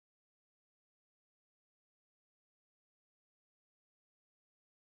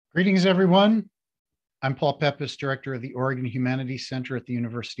Greetings, everyone. I'm Paul Peppis, Director of the Oregon Humanities Center at the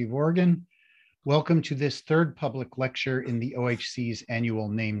University of Oregon. Welcome to this third public lecture in the OHC's annual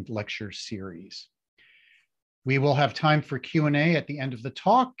Named Lecture Series. We will have time for Q&A at the end of the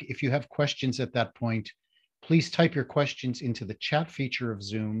talk. If you have questions at that point, please type your questions into the chat feature of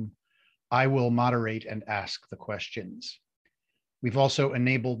Zoom. I will moderate and ask the questions. We've also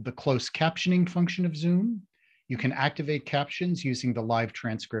enabled the closed captioning function of Zoom. You can activate captions using the live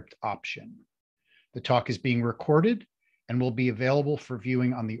transcript option. The talk is being recorded and will be available for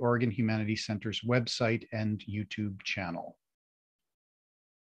viewing on the Oregon Humanities Center's website and YouTube channel.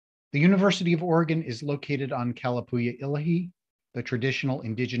 The University of Oregon is located on Kalapuya Ilahi, the traditional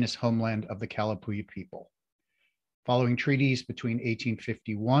indigenous homeland of the Kalapuya people. Following treaties between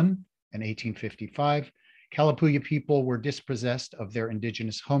 1851 and 1855, Kalapuya people were dispossessed of their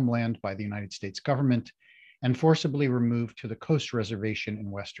indigenous homeland by the United States government and forcibly removed to the Coast Reservation in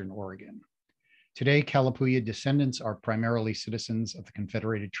Western Oregon. Today, Kalapuya descendants are primarily citizens of the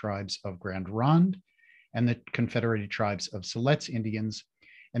Confederated Tribes of Grand Ronde and the Confederated Tribes of Siletz Indians,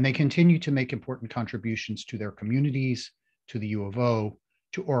 and they continue to make important contributions to their communities, to the U of O,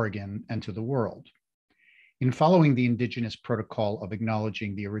 to Oregon, and to the world. In following the Indigenous Protocol of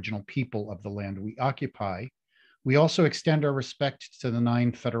acknowledging the original people of the land we occupy, we also extend our respect to the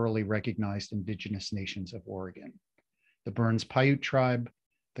 9 federally recognized Indigenous nations of Oregon: the Burns Paiute tribe,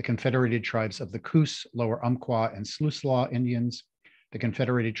 the Confederated Tribes of the Coos, Lower Umpqua, and Sluislaw Indians, the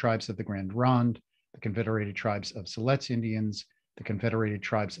Confederated Tribes of the Grand Ronde, the Confederated Tribes of Siletz Indians, the Confederated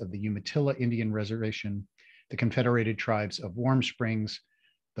Tribes of the Umatilla Indian Reservation, the Confederated Tribes of Warm Springs,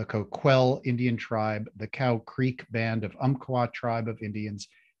 the Coquel Indian Tribe, the Cow Creek Band of Umpqua Tribe of Indians,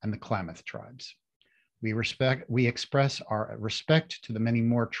 and the Klamath Tribes. We express our respect to the many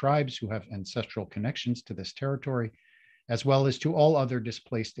more tribes who have ancestral connections to this territory, as well as to all other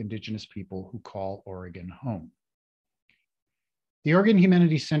displaced Indigenous people who call Oregon home. The Oregon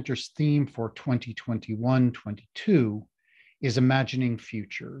Humanities Center's theme for 2021-22 is Imagining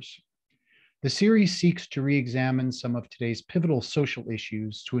Futures. The series seeks to re-examine some of today's pivotal social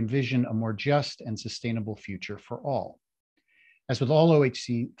issues to envision a more just and sustainable future for all. As with all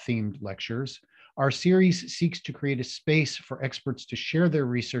OHC-themed lectures, our series seeks to create a space for experts to share their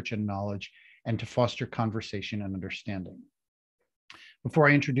research and knowledge and to foster conversation and understanding. Before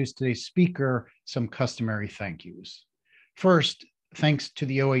I introduce today's speaker, some customary thank yous. First, thanks to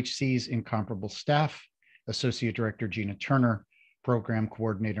the OHC's incomparable staff, Associate Director Gina Turner, Program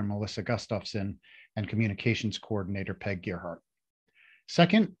Coordinator Melissa Gustafson, and Communications Coordinator Peg Gerhardt.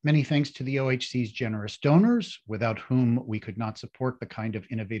 Second, many thanks to the OHC's generous donors, without whom we could not support the kind of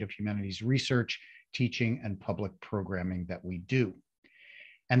innovative humanities research, teaching, and public programming that we do.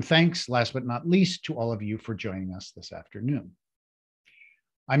 And thanks, last but not least, to all of you for joining us this afternoon.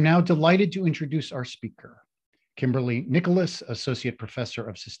 I'm now delighted to introduce our speaker, Kimberly Nicholas, Associate Professor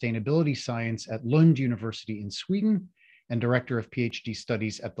of Sustainability Science at Lund University in Sweden and Director of PhD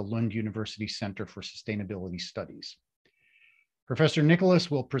Studies at the Lund University Center for Sustainability Studies. Professor Nicholas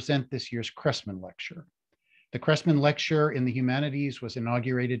will present this year's Cressman Lecture. The Cressman Lecture in the Humanities was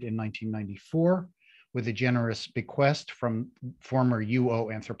inaugurated in 1994 with a generous bequest from former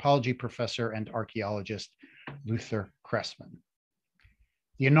UO anthropology professor and archaeologist Luther Cressman.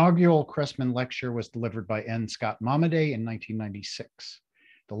 The inaugural Cressman Lecture was delivered by N. Scott Momaday in 1996.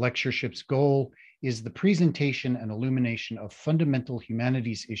 The lectureship's goal is the presentation and illumination of fundamental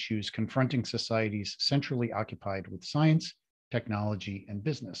humanities issues confronting societies centrally occupied with science, technology, and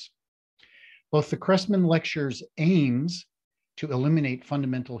business. Both the Cressman Lecture's aims to illuminate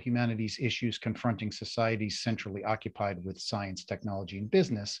fundamental humanities issues confronting societies centrally occupied with science, technology, and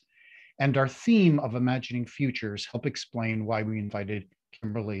business, and our theme of Imagining Futures help explain why we invited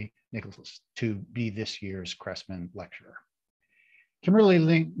Kimberly Nicholas to be this year's Cressman Lecturer.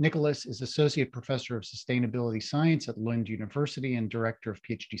 Kimberly Nicholas is Associate Professor of Sustainability Science at Lund University and Director of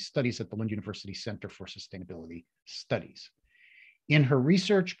PhD Studies at the Lund University Center for Sustainability Studies. In her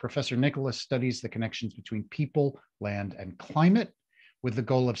research, Professor Nicholas studies the connections between people, land, and climate with the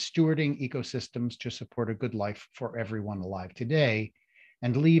goal of stewarding ecosystems to support a good life for everyone alive today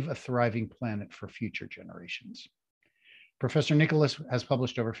and leave a thriving planet for future generations. Professor Nicholas has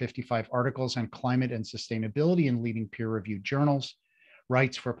published over 55 articles on climate and sustainability in leading peer-reviewed journals,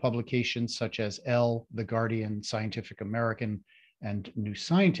 writes for publications such as Elle, The Guardian, Scientific American, and New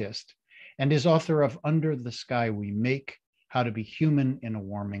Scientist, and is author of Under the Sky We Make: How to Be Human in a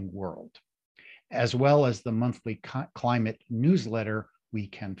Warming World, as well as the monthly climate newsletter, We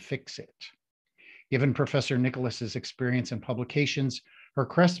Can Fix It. Given Professor Nicholas's experience and publications, her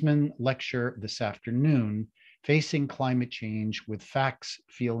Cressman lecture this afternoon Facing climate change with facts,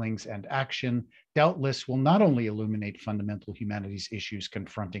 feelings, and action doubtless will not only illuminate fundamental humanities issues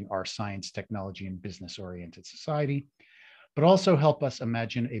confronting our science, technology, and business-oriented society, but also help us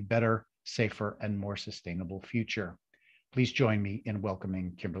imagine a better, safer, and more sustainable future. Please join me in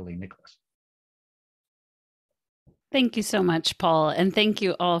welcoming Kimberly Nicholas. Thank you so much, Paul. And thank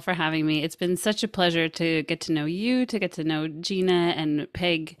you all for having me. It's been such a pleasure to get to know you, to get to know Gina and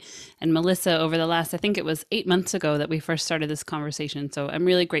Peg and Melissa over the last, I think it was 8 months ago that we first started this conversation. So I'm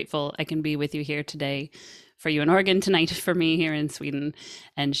really grateful I can be with you here today, for you in Oregon tonight, for me here in Sweden,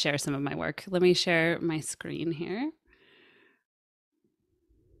 and share some of my work. Let me share my screen here.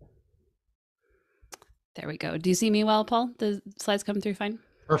 There we go. Do you see me well, Paul? The slides come through fine?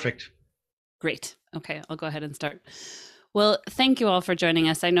 Perfect. Great. Okay, I'll go ahead and start. Well, thank you all for joining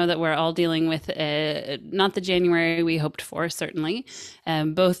us. I know that we're all dealing with not the January we hoped for, certainly,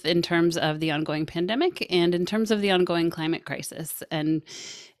 both in terms of the ongoing pandemic and in terms of the ongoing climate crisis. And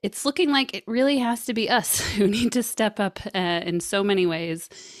it's looking like it really has to be us who need to step up in so many ways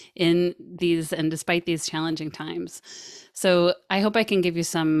in these and despite these challenging times. So I hope I can give you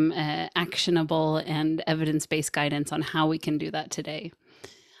some actionable and evidence-based guidance on how we can do that today.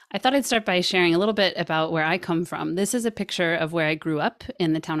 I thought I'd start by sharing a little bit about where I come from. This is a picture of where I grew up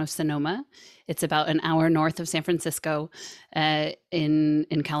in the town of Sonoma. It's about an hour north of San Francisco in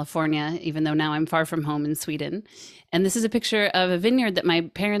California, even though now I'm far from home in Sweden. And this is a picture of a vineyard that my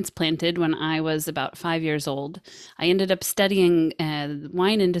parents planted when I was about 5 years old. I ended up studying the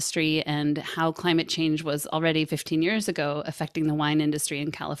wine industry and how climate change was already 15 years ago affecting the wine industry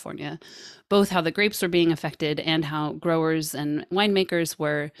in California, both how the grapes were being affected and how growers and winemakers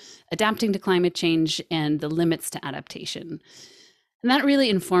were adapting to climate change and the limits to adaptation. And that really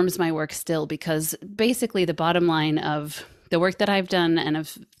informs my work still, because basically the bottom line of the work that I've done and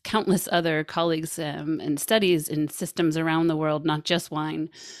of countless other colleagues and studies in systems around the world, not just wine,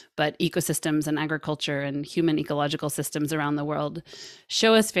 but ecosystems and agriculture and human ecological systems around the world,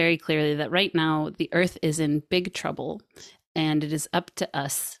 show us very clearly that right now the Earth is in big trouble, and it is up to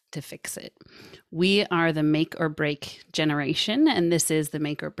us to fix it. We are the make or break generation, and this is the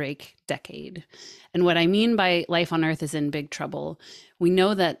make or break decade. And what I mean by life on Earth is in big trouble, we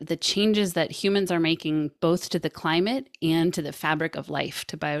know that the changes that humans are making both to the climate and to the fabric of life,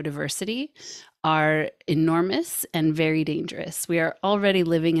 to biodiversity, are enormous and very dangerous. We are already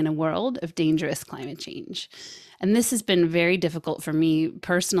living in a world of dangerous climate change. And this has been very difficult for me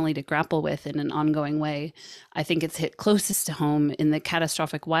personally to grapple with in an ongoing way. I think it's hit closest to home in the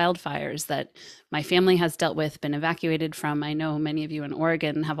catastrophic wildfires that my family has dealt with, been evacuated from. I know many of you in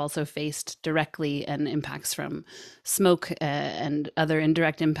Oregon have also faced directly, and impacts from smoke and other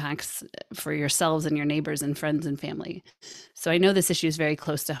indirect impacts for yourselves and your neighbors and friends and family. So I know this issue is very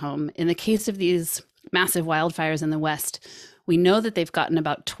close to home. In the case of these massive wildfires in the West, we know that they've gotten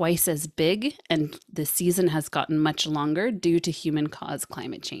about twice as big, and the season has gotten much longer due to human-caused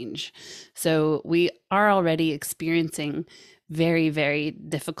climate change. So we are already experiencing very, very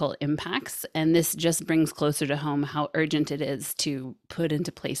difficult impacts, and this just brings closer to home how urgent it is to put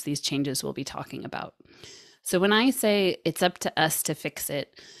into place these changes we'll be talking about. So when I say it's up to us to fix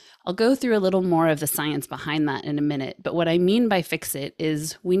it, I'll go through a little more of the science behind that in a minute, but what I mean by fix it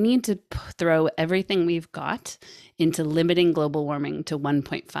is we need to throw everything we've got into limiting global warming to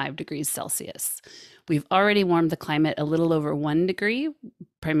 1.5 degrees Celsius. We've already warmed the climate a little over 1 degree,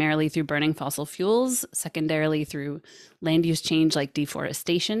 primarily through burning fossil fuels, secondarily through land use change like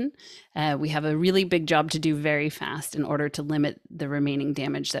deforestation. We have a really big job to do very fast in order to limit the remaining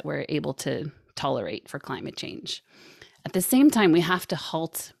damage that we're able to tolerate for climate change. At the same time, we have to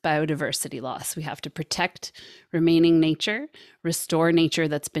halt biodiversity loss. We have to protect remaining nature, restore nature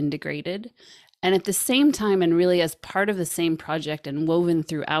that's been degraded. And at the same time, and really as part of the same project and woven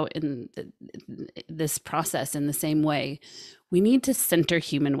throughout in this process in the same way, we need to center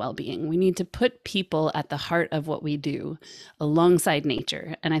human well-being. We need to put people at the heart of what we do alongside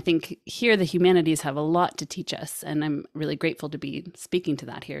nature. And I think here the humanities have a lot to teach us, and I'm really grateful to be speaking to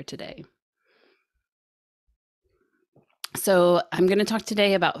that here today. So I'm going to talk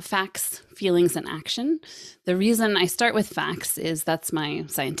today about facts, feelings, and action. The reason I start with facts is that's my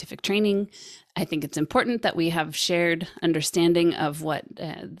scientific training. I think it's important that we have shared understanding of what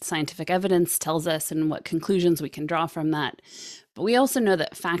scientific evidence tells us and what conclusions we can draw from that. But we also know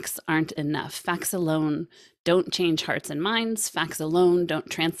that facts aren't enough. Facts alone don't change hearts and minds. Facts alone don't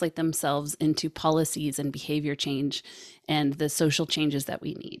translate themselves into policies and behavior change and the social changes that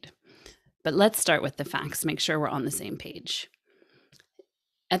we need. But let's start with the facts, make sure we're on the same page.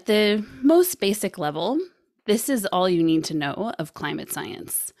 At the most basic level, This is all you need to know of climate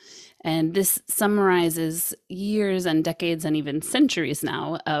science. And this summarizes years and decades and even centuries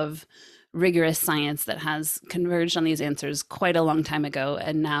now of rigorous science that has converged on these answers quite a long time ago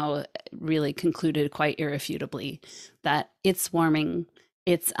and now really concluded quite irrefutably that it's warming,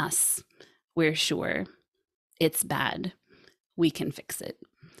 it's us, we're sure, it's bad, we can fix it.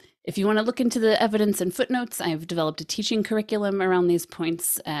 If you want to look into the evidence and footnotes, I've developed a teaching curriculum around these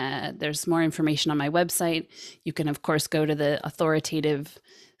points. There's more information on my website. You can, of course, go to the authoritative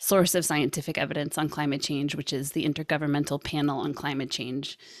source of scientific evidence on climate change, which is the Intergovernmental Panel on Climate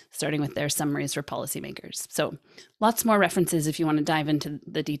Change, starting with their summaries for policymakers. So lots more references if you want to dive into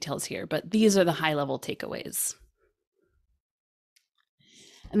the details here, but these are the high-level takeaways.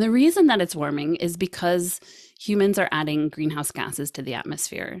 And the reason that it's warming is because humans are adding greenhouse gases to the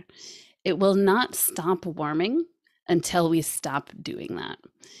atmosphere. It will not stop warming until we stop doing that.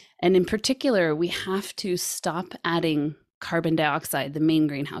 And in particular, we have to stop adding carbon dioxide, the main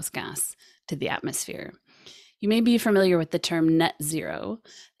greenhouse gas, to the atmosphere. You may be familiar with the term net zero.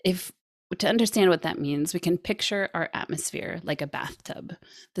 To understand what that means, we can picture our atmosphere like a bathtub.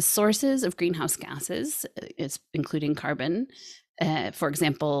 The sources of greenhouse gases, including carbon, for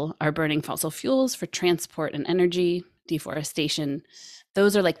example, are burning fossil fuels for transport and energy, deforestation.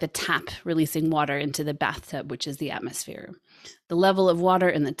 Those are like the tap releasing water into the bathtub, which is the atmosphere. The level of water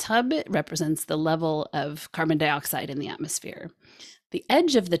in the tub represents the level of carbon dioxide in the atmosphere. The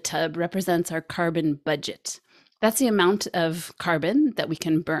edge of the tub represents our carbon budget. That's the amount of carbon that we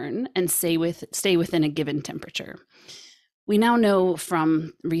can burn and stay within a given temperature. We now know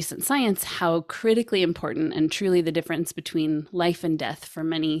from recent science how critically important and truly the difference between life and death for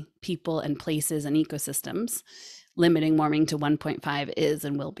many people and places and ecosystems limiting warming to 1.5 is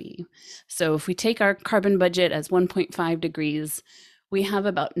and will be. So if we take our carbon budget as 1.5 degrees, we have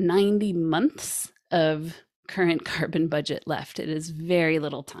about 90 months of current carbon budget left. It is very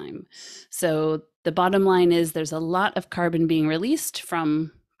little time. So the bottom line is there's a lot of carbon being released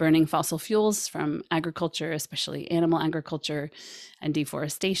from burning fossil fuels, from agriculture, especially animal agriculture and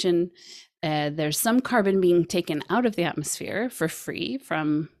deforestation. There's some carbon being taken out of the atmosphere for free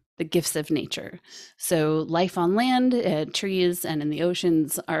from the gifts of nature. So life on land, trees, and in the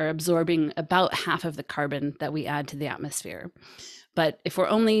oceans are absorbing about half of the carbon that we add to the atmosphere. But if we're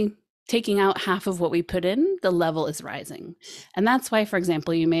only taking out half of what we put in, the level is rising. And that's why, for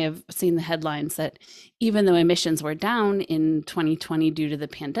example, you may have seen the headlines that even though emissions were down in 2020 due to the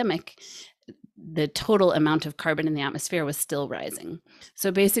pandemic, the total amount of carbon in the atmosphere was still rising.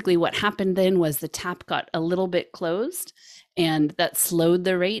 So basically what happened then was the tap got a little bit closed, and that slowed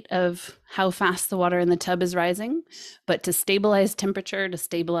the rate of how fast the water in the tub is rising. But to stabilize temperature,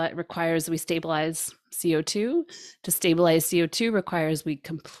 requires we stabilize CO2. To stabilize CO2 requires we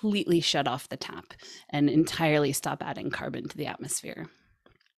completely shut off the tap and entirely stop adding carbon to the atmosphere.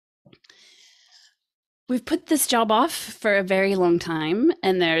 We've put this job off for a very long time,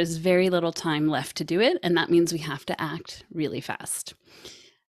 and there's very little time left to do it, and that means we have to act really fast.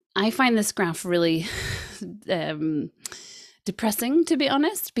 I find this graph really depressing, to be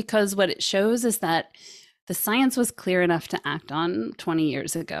honest, because what it shows is that the science was clear enough to act on 20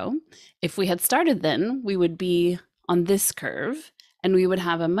 years ago. If we had started then, we would be on this curve, and we would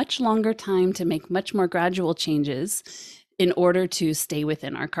have a much longer time to make much more gradual changes in order to stay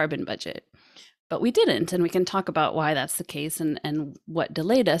within our carbon budget. But we didn't, and we can talk about why that's the case and what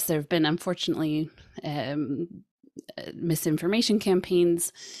delayed us. There have been, unfortunately, misinformation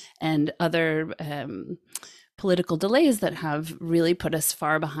campaigns and other political delays that have really put us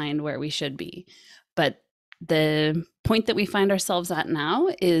far behind where we should be. But the point that we find ourselves at now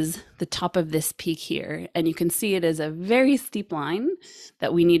is the top of this peak here. And you can see it as a very steep line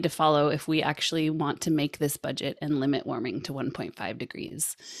that we need to follow if we actually want to make this budget and limit warming to 1.5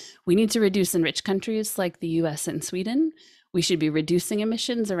 degrees. We need to reduce in rich countries like the US and Sweden. We should be reducing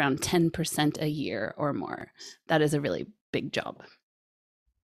emissions around 10% a year or more. That is a really big job.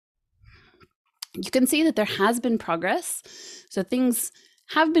 You can see that there has been progress. So things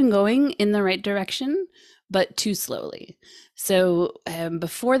have been going in the right direction, but too slowly. So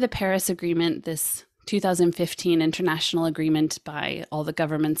before the Paris Agreement, this 2015 international agreement by all the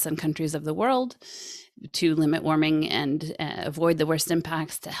governments and countries of the world to limit warming and avoid the worst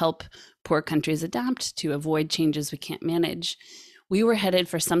impacts, to help poor countries adapt, to avoid changes we can't manage, we were headed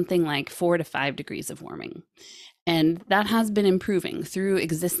for something like 4 to 5 degrees of warming. And that has been improving through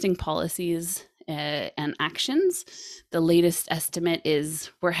existing policies and actions. The latest estimate is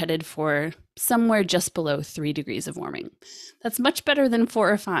we're headed for somewhere just below 3 degrees of warming. That's much better than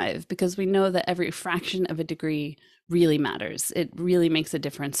 4 or 5, because we know that every fraction of a degree really matters. It really makes a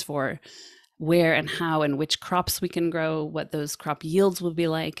difference for where and how and which crops we can grow, what those crop yields will be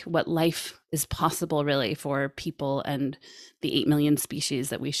like, what life is possible really for people and the 8 million species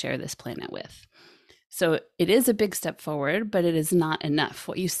that we share this planet with. So it is a big step forward, but it is not enough.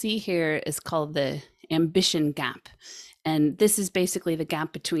 What you see here is called the ambition gap. And this is basically the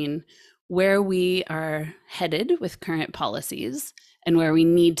gap between where we are headed with current policies and where we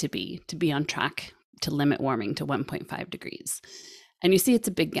need to be on track to limit warming to 1.5 degrees. And you see it's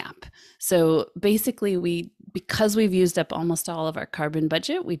a big gap. So basically because we've used up almost all of our carbon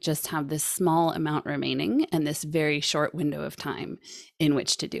budget, we just have this small amount remaining and this very short window of time in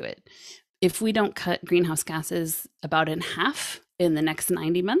which to do it. If we don't cut greenhouse gases about in half in the next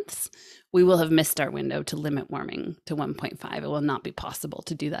 90 months, we will have missed our window to limit warming to 1.5. It will not be possible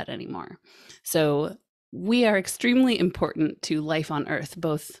to do that anymore. So we are extremely important to life on Earth,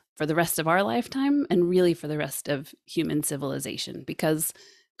 both for the rest of our lifetime and really for the rest of human civilization, because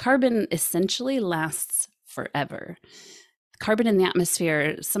carbon essentially lasts forever. Carbon in the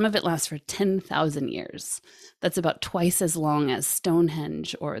atmosphere, some of it lasts for 10,000 years. That's about twice as long as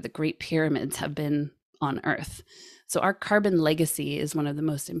Stonehenge or the Great Pyramids have been on Earth. So our carbon legacy is one of the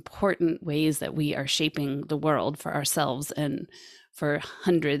most important ways that we are shaping the world for ourselves and for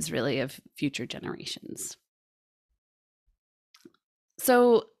hundreds really of future generations.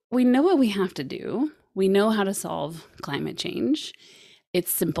 So we know what we have to do. We know how to solve climate change.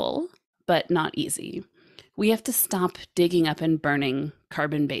 It's simple, but not easy. We have to stop digging up and burning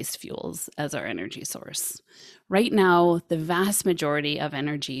carbon-based fuels as our energy source. Right now, the vast majority of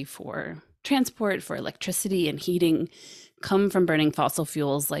energy for transport, for electricity and heating come from burning fossil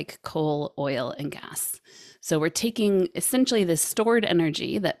fuels like coal, oil, and gas. So we're taking essentially this stored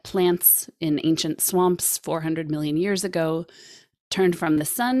energy that plants in ancient swamps 400 million years ago turned from the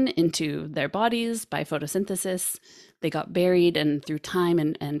sun into their bodies by photosynthesis. They got buried and through time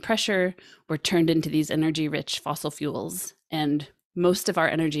and pressure were turned into these energy-rich fossil fuels. And most of our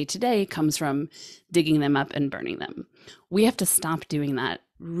energy today comes from digging them up and burning them. We have to stop doing that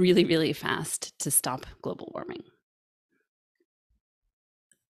really, really fast to stop global warming.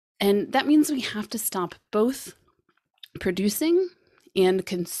 And that means we have to stop both producing and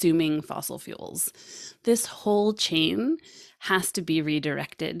consuming fossil fuels. This whole chain has to be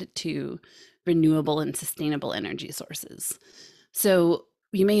redirected to renewable and sustainable energy sources. So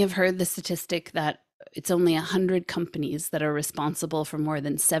you may have heard the statistic that it's only 100 companies that are responsible for more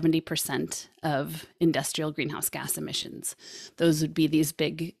than 70% of industrial greenhouse gas emissions. Those would be these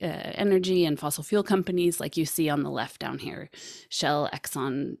big energy and fossil fuel companies like you see on the left down here, Shell,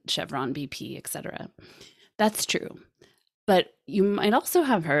 Exxon, Chevron, BP, etc. That's true. But you might also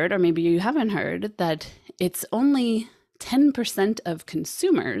have heard, or maybe you haven't heard, that it's only 10% of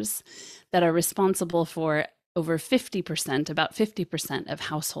consumers that are responsible for over 50%, about 50% of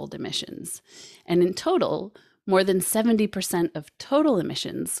household emissions. And in total, more than 70% of total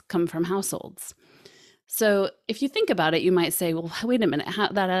emissions come from households. So if you think about it, you might say, well, wait a minute, how,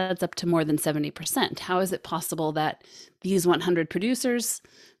 that adds up to more than 70%. How is it possible that these 100 producers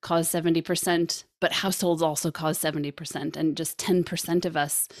cause 70%, but households also cause 70%, and just 10% of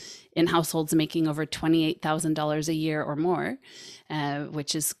us in households making over $28,000 a year or more,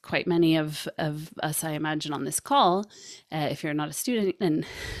 which is quite many of us, I imagine, on this call, if you're not a student, and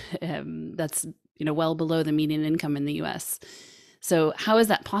that's well below the median income in the US. So how is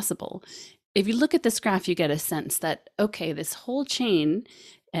that possible? If you look at this graph, you get a sense that, okay, this whole chain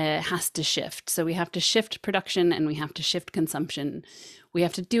has to shift. So we have to shift production and we have to shift consumption. We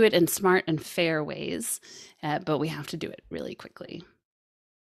have to do it in smart and fair ways, but we have to do it really quickly.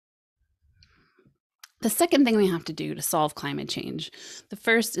 The second thing we have to do to solve climate change, the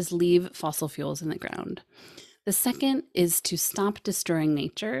first is leave fossil fuels in the ground. The second is to stop destroying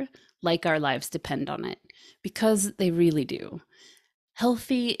nature like our lives depend on it, because they really do.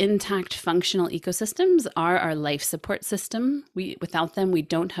 Healthy, intact, functional ecosystems are our life support system. Without them, we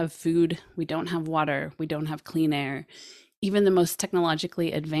don't have food, we don't have water, we don't have clean air. Even the most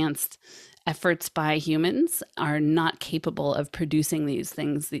technologically advanced efforts by humans are not capable of producing these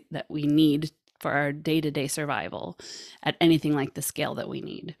things that we need for our day-to-day survival at anything like the scale that we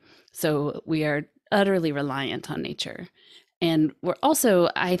need. So we are utterly reliant on nature. And we're also,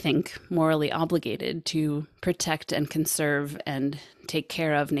 I think, morally obligated to protect and conserve and take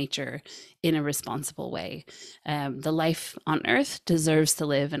care of nature in a responsible way. The life on Earth deserves to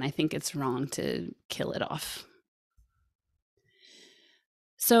live, and I think it's wrong to kill it off.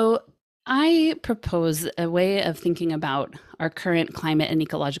 So I propose a way of thinking about our current climate and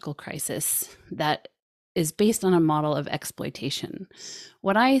ecological crisis that is based on a model of exploitation.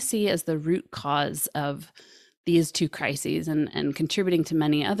 What I see as the root cause of these two crises and contributing to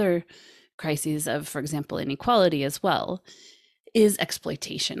many other crises of, for example, inequality as well, is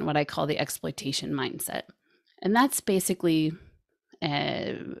exploitation, what I call the exploitation mindset. And that's basically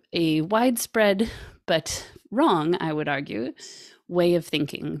a widespread, but wrong, I would argue, way of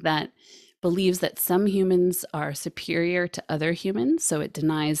thinking that believes that some humans are superior to other humans, so it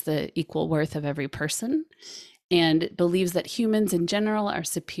denies the equal worth of every person, and believes that humans in general are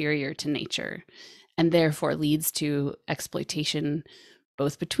superior to nature, and therefore leads to exploitation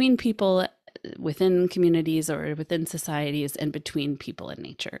both between people, within communities or within societies, and between people and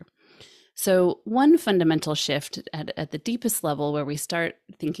nature. So one fundamental shift at the deepest level, where we start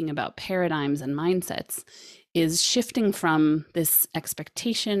thinking about paradigms and mindsets, is shifting from this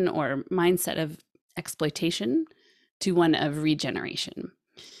expectation or mindset of exploitation to one of regeneration.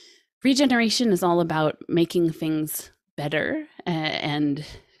 Regeneration is all about making things better and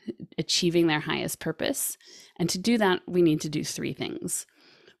achieving their highest purpose. And to do that, we need to do three things.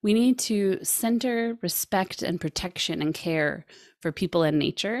 We need to center respect and protection and care for people and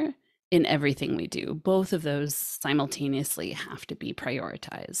nature in everything we do. Both of those simultaneously have to be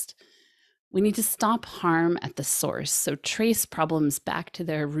prioritized. We need to stop harm at the source, so trace problems back to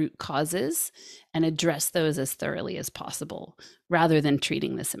their root causes and address those as thoroughly as possible, rather than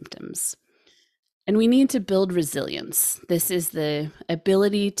treating the symptoms. And we need to build resilience. This is the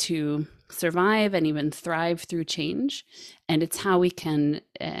ability to survive and even thrive through change. And it's how we can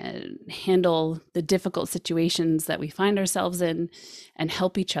handle the difficult situations that we find ourselves in and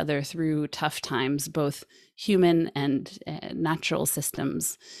help each other through tough times, both human and natural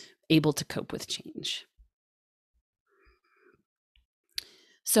systems able to cope with change.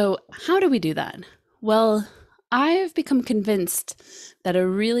 So how do we do that? Well, I've become convinced that a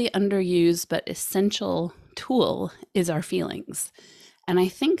really underused but essential tool is our feelings. And I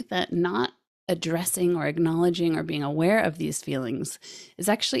think that not addressing or acknowledging or being aware of these feelings is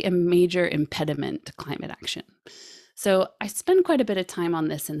actually a major impediment to climate action. So I spend quite a bit of time on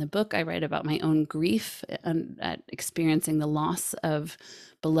this in the book. I write about my own grief at experiencing the loss of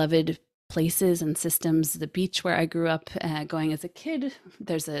beloved places and systems. The beach where I grew up going as a kid,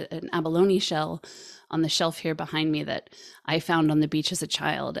 there's an abalone shell on the shelf here behind me that I found on the beach as a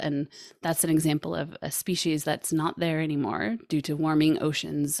child. And that's an example of a species that's not there anymore due to warming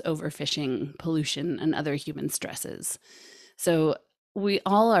oceans, overfishing, pollution, and other human stresses. So we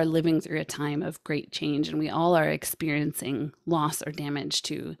all are living through a time of great change, and we all are experiencing loss or damage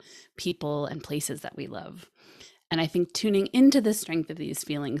to people and places that we love. And I think tuning into the strength of these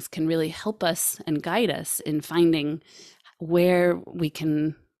feelings can really help us and guide us in finding where we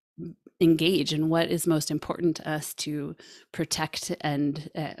can engage and what is most important to us to protect and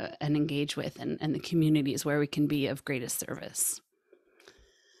engage with, and the communities where we can be of greatest service.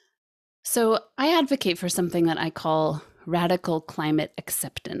 So I advocate for something that I call radical climate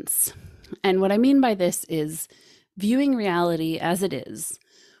acceptance. And what I mean by this is viewing reality as it is,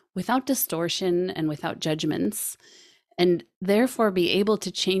 without distortion and without judgments, and therefore be able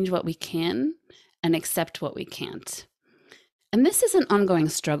to change what we can and accept what we can't. And this is an ongoing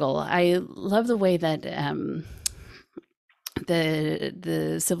struggle. I love the way that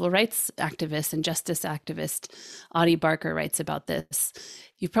the civil rights activist and justice activist Audie Barker writes about this.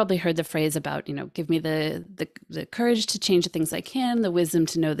 You've probably heard the phrase about, give me the courage to change the things I can, the wisdom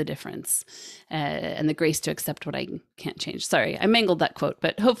to know the difference, and the grace to accept what I can't change. Sorry, I mangled that quote,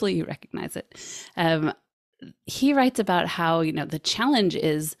 but hopefully you recognize it. He writes about how, the challenge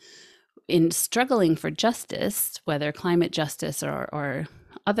is in struggling for justice, whether climate justice or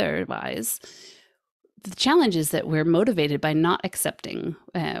otherwise. The challenge is that we're motivated by not accepting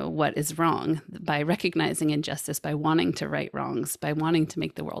what is wrong, by recognizing injustice, by wanting to right wrongs, by wanting to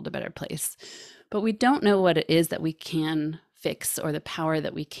make the world a better place. But we don't know what it is that we can fix or the power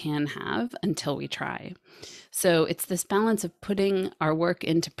that we can have until we try. So it's this balance of putting our work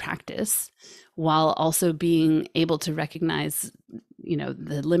into practice while also being able to recognize,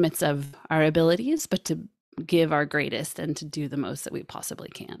 the limits of our abilities, but to give our greatest and to do the most that we possibly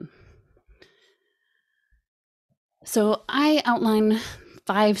can. So I outline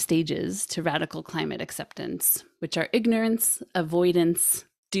 5 stages to radical climate acceptance, which are ignorance, avoidance,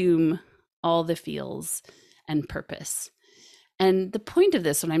 doom, all the feels, and purpose. And the point of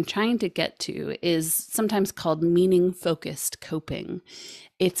this, what I'm trying to get to, is sometimes called meaning-focused coping.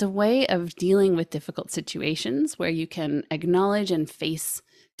 It's a way of dealing with difficult situations where you can acknowledge and face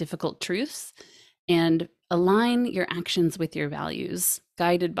difficult truths and align your actions with your values,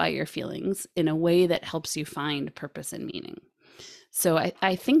 guided by your feelings, in a way that helps you find purpose and meaning. So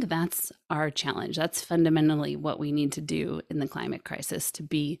I think that's our challenge. That's fundamentally what we need to do in the climate crisis, to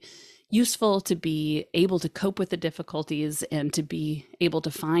be useful to be able to cope with the difficulties and to be able to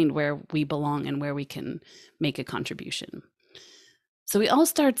find where we belong and where we can make a contribution. So we all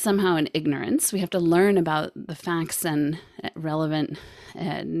start somehow in ignorance. We have to learn about the facts and relevant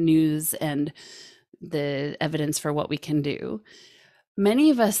news and the evidence for what we can do. Many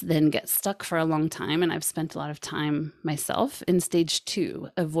of us then get stuck for a long time, and I've spent a lot of time myself in stage 2,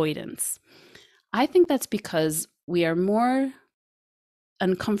 avoidance. I think that's because we are more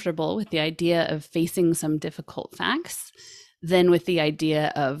uncomfortable with the idea of facing some difficult facts than with the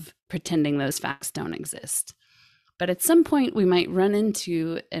idea of pretending those facts don't exist. But at some point, we might run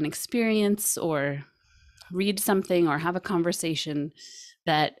into an experience or read something or have a conversation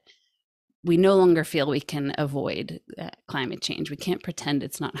that we no longer feel we can avoid climate change. We can't pretend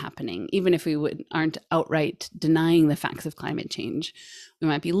it's not happening. Even if we aren't outright denying the facts of climate change, we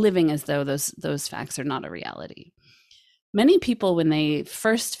might be living as though those facts are not a reality. Many people, when they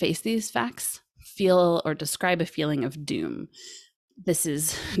first face these facts, feel or describe a feeling of doom. This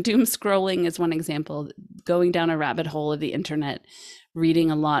is doom scrolling is one example, going down a rabbit hole of the internet,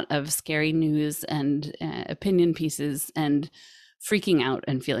 reading a lot of scary news and opinion pieces, and freaking out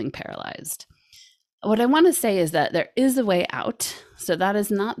and feeling paralyzed. What I want to say is that there is a way out. So that is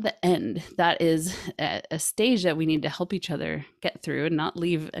not the end. That is a stage that we need to help each other get through and not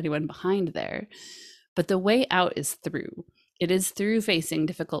leave anyone behind there. But the way out is through. It is through facing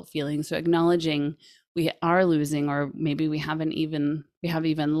difficult feelings, so acknowledging we are losing, or maybe we have even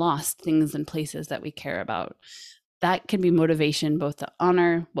lost things and places that we care about. That can be motivation both to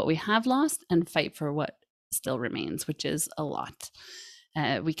honor what we have lost and fight for what still remains, which is a lot.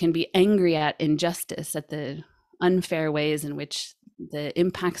 We can be angry at injustice, at the unfair ways in which the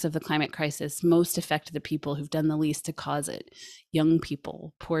impacts of the climate crisis most affect the people who've done the least to cause it: young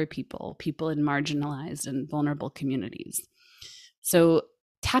people, poor people, people in marginalized and vulnerable communities. So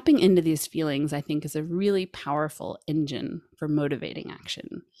tapping into these feelings, I think, is a really powerful engine for motivating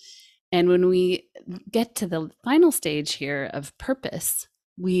action. And when we get to the final stage here of purpose,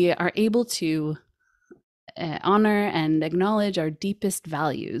 we are able to honor and acknowledge our deepest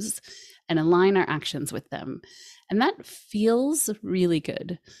values and align our actions with them. And that feels really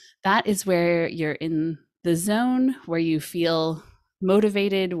good. That is where you're in the zone where you feel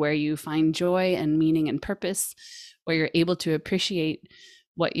motivated, where you find joy and meaning and purpose, where you're able to appreciate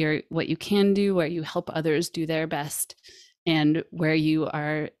what you can do, where you help others do their best, and where you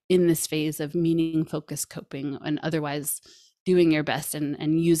are in this phase of meaning-focused coping and otherwise doing your best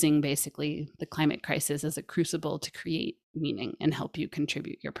and using basically the climate crisis as a crucible to create meaning and help you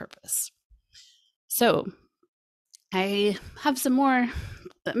contribute your purpose. So I have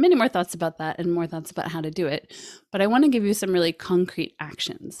many more thoughts about that and more thoughts about how to do it, but I want to give you some really concrete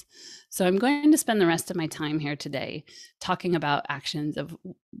actions. So I'm going to spend the rest of my time here today talking about actions of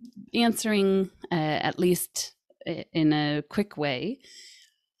answering, at least in a quick way,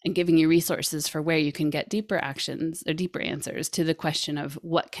 and giving you resources for where you can get deeper actions or deeper answers to the question of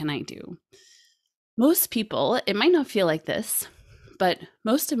what can I do? Most people, it might not feel like this, but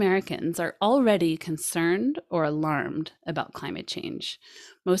most Americans are already concerned or alarmed about climate change.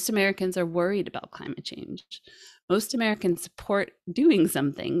 Most Americans are worried about climate change. Most Americans support doing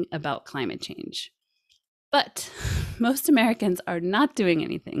something about climate change. But most Americans are not doing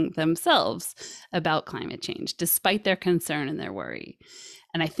anything themselves about climate change, despite their concern and their worry.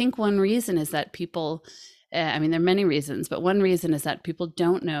 And I think one reason is that people, there are many reasons, but one reason is that people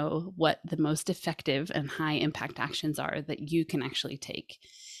don't know what the most effective and high impact actions are that you can actually take.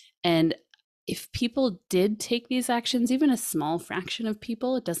 And if people did take these actions, even a small fraction of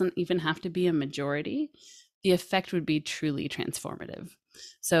people, it doesn't even have to be a majority, the effect would be truly transformative.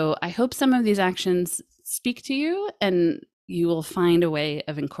 So I hope some of these actions speak to you and you will find a way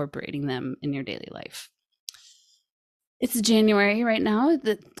of incorporating them in your daily life. It's January right now,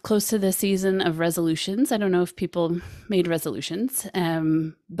 close to the season of resolutions. I don't know if people made resolutions,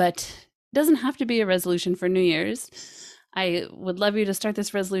 but it doesn't have to be a resolution for New Year's. I would love you to start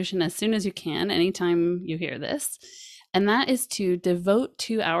this resolution as soon as you can, anytime you hear this. And that is to devote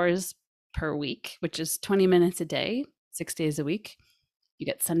 2 hours per week, which is 20 minutes a day, 6 days a week. You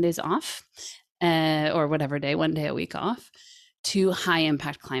get Sundays off, or whatever day, 1 day a week off, to high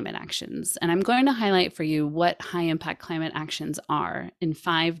impact climate actions. And I'm going to highlight for you what high impact climate actions are in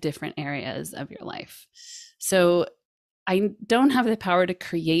 5 different areas of your life. So I don't have the power to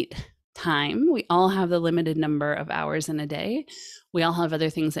create time. We all have the limited number of hours in a day. We all have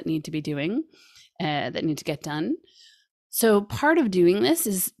other things that need to be doing, that need to get done. So part of doing this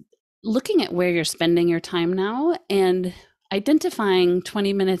is looking at where you're spending your time now and identifying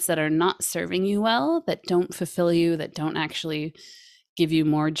 20 minutes that are not serving you well, that don't fulfill you, that don't actually give you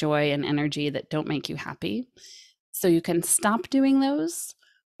more joy and energy that don't make you happy. So you can stop doing those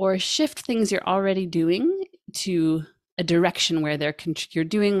or shift things you're already doing to a direction where you're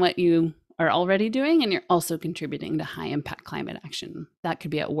doing what you are already doing, and you're also contributing to high impact climate action. That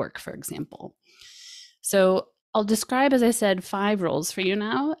could be at work, for example. So I'll describe, as I said, 5 roles for you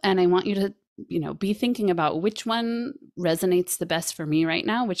now, and I want you to be thinking about which one resonates the best for me right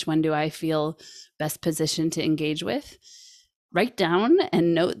now. Which one do I feel best positioned to engage with? Write down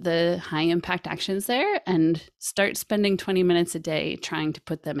and note the high impact actions there and start spending 20 minutes a day trying to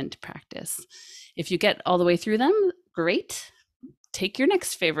put them into practice. If you get all the way through them, great. Take your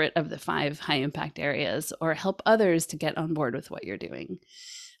next favorite of the 5 high impact areas or help others to get on board with what you're doing.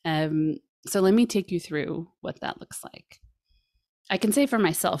 So let me take you through what that looks like. I can say for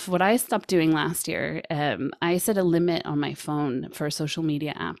myself, what I stopped doing last year, I set a limit on my phone for social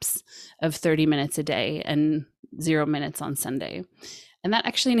media apps of 30 minutes a day and 0 minutes on Sunday. And that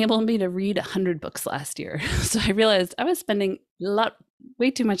actually enabled me to read 100 books last year. So I realized I was spending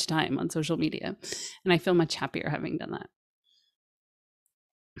way too much time on social media, and I feel much happier having done that.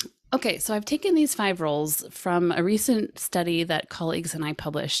 Okay, so I've taken these 5 roles from a recent study that colleagues and I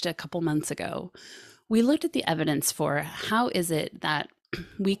published a couple months ago. We looked at the evidence for how is it that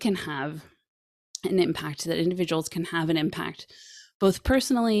we can have an impact, that individuals can have an impact, both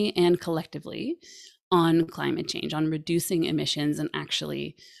personally and collectively, on climate change, on reducing emissions and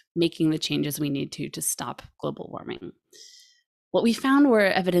actually making the changes we need to stop global warming. What we found were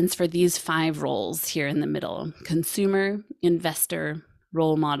evidence for these 5 roles here in the middle: consumer, investor,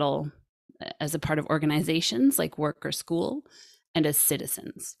 role model, as a part of organizations like work or school, and as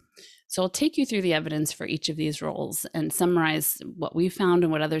citizens. So I'll take you through the evidence for each of these roles and summarize what we found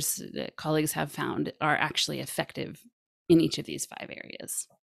and what others, colleagues have found, are actually effective in each of these 5 areas.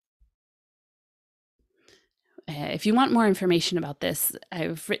 If you want more information about this,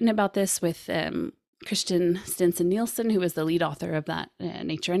 I've written about this with Christian Stenson-Nielsen, who was the lead author of that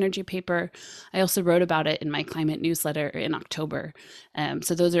Nature Energy paper. I also wrote about it in my climate newsletter in October.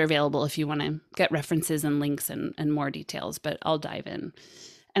 So those are available if you want to get references and links and more details, but I'll dive in.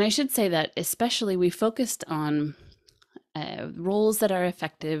 And I should say that especially we focused on roles that are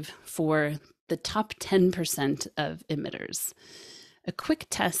effective for the top 10% of emitters. A quick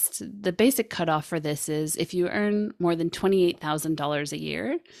test, the basic cutoff for this is if you earn more than $28,000 a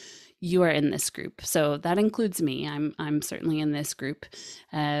year, you are in this group. So that includes me. I'm certainly in this group.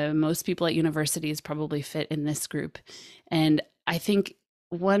 Most people at universities probably fit in this group. And I think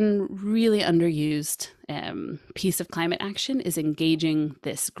one really underused piece of climate action is engaging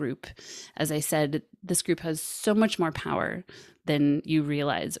this group. As I said, this group has so much more power than you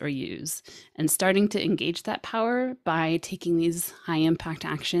realize or use. And starting to engage that power by taking these high impact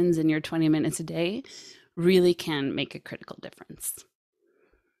actions in your 20 minutes a day really can make a critical difference.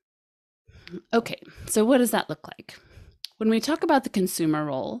 Okay, so what does that look like? When we talk about the consumer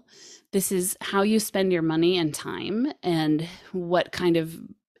role, this is how you spend your money and time and what kind of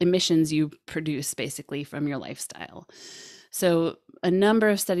emissions you produce basically from your lifestyle. So a number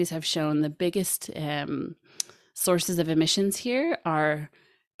of studies have shown the biggest sources of emissions here are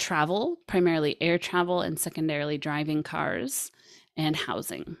travel, primarily air travel, and secondarily driving cars, and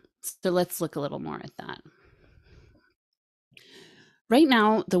housing. So let's look a little more at that. Right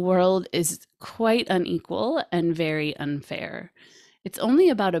now, the world is quite unequal and very unfair. It's only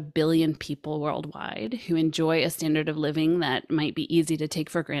about 1 billion people worldwide who enjoy a standard of living that might be easy to take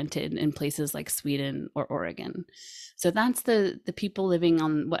for granted in places like Sweden or Oregon. So that's the people living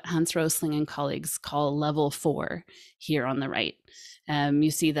on what Hans Rosling and colleagues call level 4 here on the right.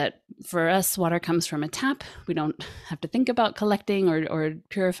 You see that for us, water comes from a tap. We don't have to think about collecting or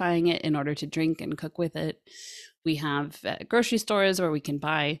purifying it in order to drink and cook with it. We have grocery stores where we can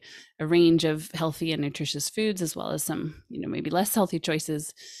buy a range of healthy and nutritious foods, as well as some, maybe less healthy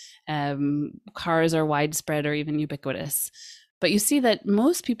choices. Cars are widespread or even ubiquitous. But you see that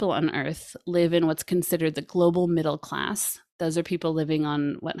most people on Earth live in what's considered the global middle class. Those are people living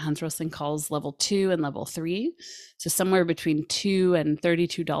on what Hans Rosling calls level 2 and level 3. So somewhere between $2 and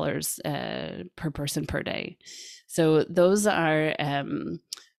 $32 per person per day. So those are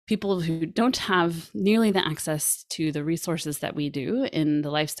people who don't have nearly the access to the resources that we do in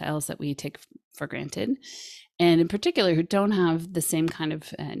the lifestyles that we take for granted. And in particular, who don't have the same kind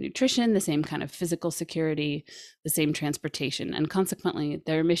of nutrition, the same kind of physical security, the same transportation. And consequently,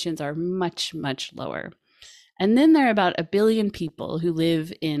 their emissions are much, much lower. And then there are about 1 billion people who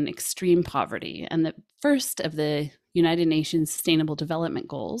live in extreme poverty. And the first of the United Nations Sustainable Development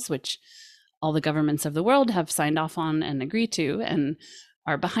Goals, which all the governments of the world have signed off on and agreed to, and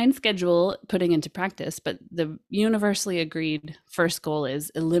are behind schedule putting into practice, but the universally agreed first goal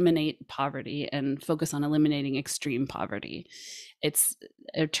is eliminate poverty and focus on eliminating extreme poverty. It's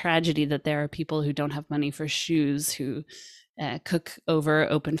a tragedy that there are people who don't have money for shoes, who cook over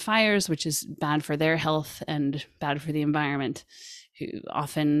open fires, which is bad for their health and bad for the environment. Who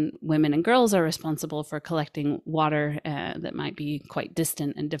often women and girls are responsible for collecting water that might be quite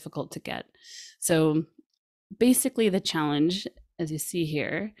distant and difficult to get. So basically the challenge, as you see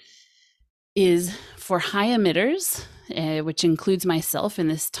here, is for high emitters, which includes myself in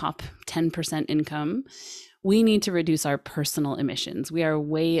this top 10% income, we need to reduce our personal emissions. We are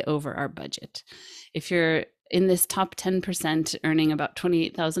way over our budget. If you're in this top 10% earning about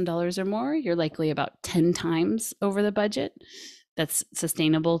 $28,000 or more, you're likely about 10 times over the budget. That's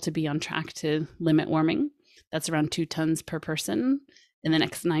sustainable to be on track to limit warming. That's around 2 tons per person in the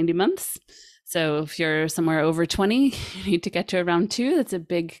next 90 months. So if you're somewhere over 20, you need to get to around 2. That's a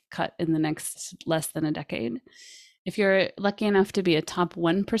big cut in the next less than a decade. If you're lucky enough to be a top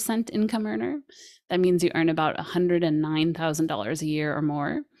 1% income earner, that means you earn about $109,000 a year or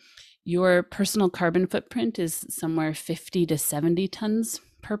more. Your personal carbon footprint is somewhere 50 to 70 tons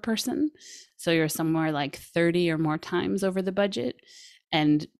per person. So you're somewhere like 30 or more times over the budget.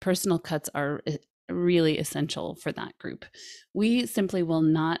 And personal cuts are really essential for that group. We simply will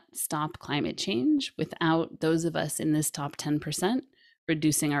not stop climate change without those of us in this top 10%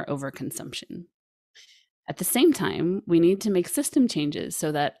 reducing our overconsumption. At the same time, we need to make system changes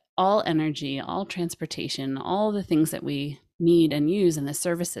so that all energy, all transportation, all the things that we need and use and the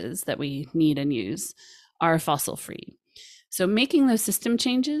services that we need and use are fossil free. So making those system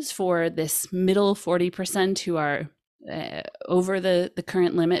changes for this middle 40% who are over the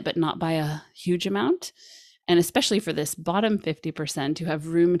current limit, but not by a huge amount, and especially for this bottom 50% who have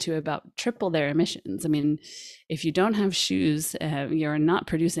room to about triple their emissions. I mean, if you don't have shoes, you're not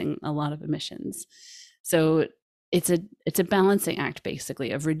producing a lot of emissions. So it's a balancing act,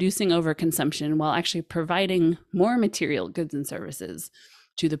 basically, of reducing overconsumption while actually providing more material goods and services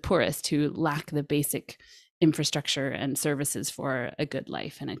to the poorest who lack the basic infrastructure and services for a good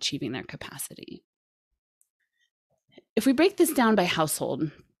life and achieving their capacity. If we break this down by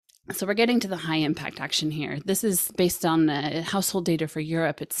household, so we're getting to the high impact action here. This is based on household data for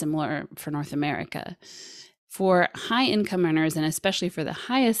Europe. It's similar for North America. For high income earners, and especially for the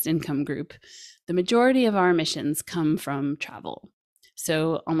highest income group, the majority of our emissions come from travel.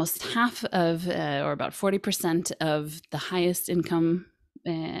 So almost half of, or about 40% of the highest income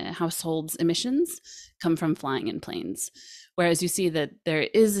households' emissions come from flying in planes. Whereas you see that there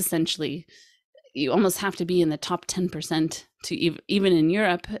is essentially, you almost have to be in the top 10% to even in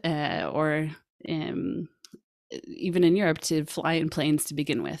Europe or even in Europe to fly in planes to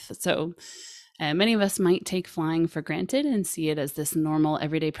begin with. So many of us might take flying for granted and see it as this normal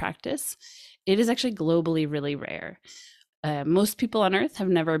everyday practice. It is actually globally really rare. Most people on Earth have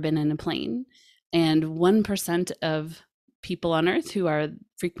never been in a plane, and 1% of people on Earth who are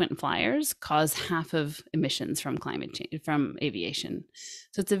frequent flyers cause half of emissions from climate change, from aviation.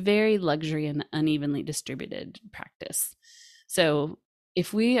 So it's a very luxury and unevenly distributed practice. So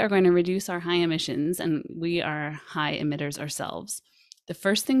if we are going to reduce our high emissions, and we are high emitters ourselves, the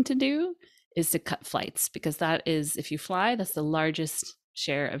first thing to do is to cut flights, because that is, if you fly, that's the largest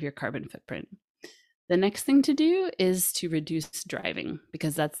share of your carbon footprint. The next thing to do is to reduce driving,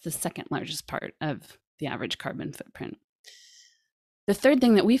 because that's the second largest part of the average carbon footprint. The third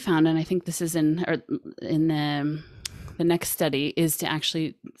thing that we found, and I think this is in the next study, is to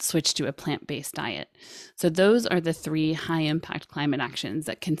actually switch to a plant-based diet. So those are the 3 high impact climate actions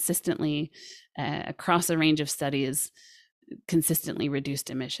that consistently, across a range of studies, consistently reduced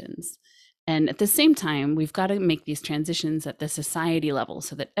emissions. And at the same time, we've got to make these transitions at the society level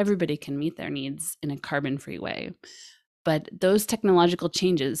so that everybody can meet their needs in a carbon-free way. But those technological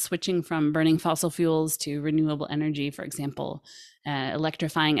changes, switching from burning fossil fuels to renewable energy, for example,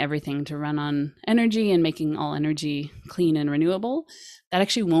 electrifying everything to run on energy and making all energy clean and renewable, that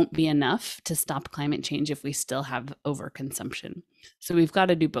actually won't be enough to stop climate change if we still have overconsumption. So we've got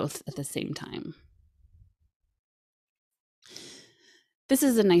to do both at the same time. This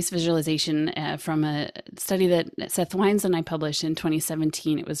is a nice visualization from a study that Seth Wines and I published in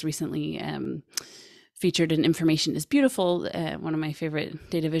 2017. It was recently featured in Information is Beautiful, one of my favorite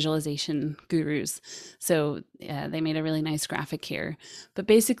data visualization gurus. So they made a really nice graphic here. But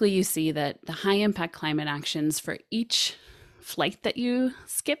basically you see that the high impact climate actions for each flight that you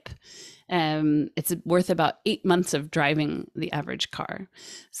skip, it's worth about 8 months of driving the average car.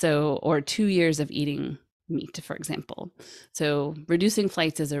 So, or 2 years of eating meat, for example. So reducing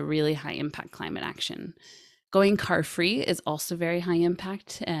flights is a really high impact climate action. Going car-free is also very high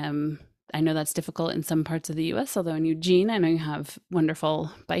impact. I know that's difficult in some parts of the US, although in Eugene, I know you have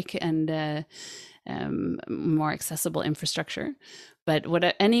wonderful bike and more accessible infrastructure.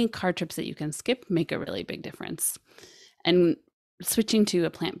 But any car trips that you can skip make a really big difference. And switching to a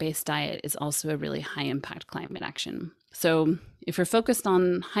plant-based diet is also a really high impact climate action. So if you're focused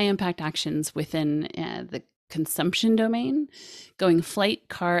on high impact actions within the consumption domain, going flight,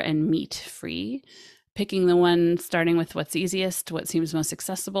 car, and meat free, picking the one starting with what's easiest, what seems most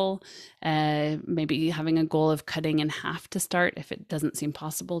accessible, maybe having a goal of cutting in half to start if it doesn't seem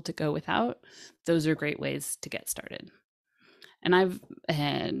possible to go without. Those are great ways to get started. And I've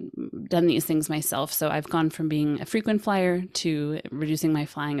done these things myself. So I've gone from being a frequent flyer to reducing my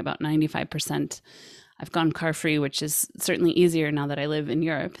flying about 95%. I've gone car-free, which is certainly easier now that I live in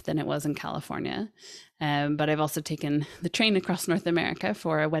Europe than it was in California. But I've also taken the train across North America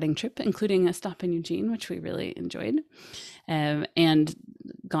for a wedding trip, including a stop in Eugene, which we really enjoyed, and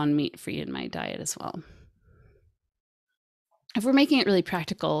gone meat-free in my diet as well. If we're making it really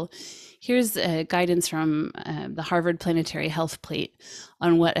practical, here's guidance from the Harvard Planetary Health Plate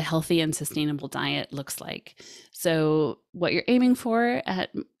on what a healthy and sustainable diet looks like. So what you're aiming for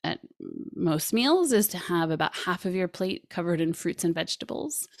at most meals is to have about half of your plate covered in fruits and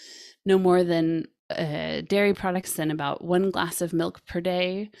vegetables, no more than dairy products than about 1 glass of milk per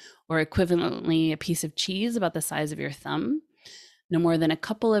day, or equivalently a piece of cheese about the size of your thumb, no more than a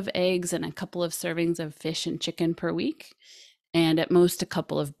couple of eggs and a couple of servings of fish and chicken per week, and at most a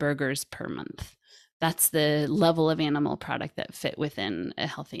couple of burgers per month. That's the level of animal product that fit within a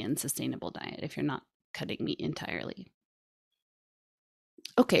healthy and sustainable diet if you're not cutting meat entirely.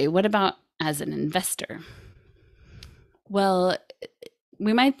 Okay, what about as an investor? Well,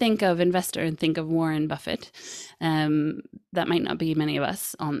 we might think of investor and think of Warren Buffett. That might not be many of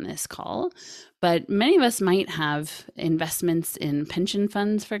us on this call, but many of us might have investments in pension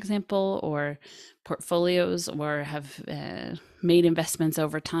funds, for example, or portfolios, or have made investments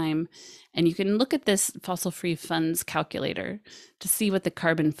over time. And you can look at this fossil-free funds calculator to see what the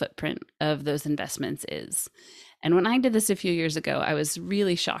carbon footprint of those investments is. And when I did this a few years ago, I was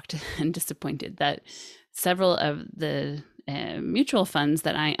really shocked and disappointed that several of the mutual funds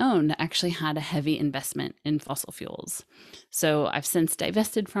that I owned actually had a heavy investment in fossil fuels. So I've since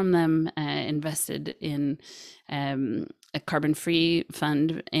divested from them, invested in a carbon-free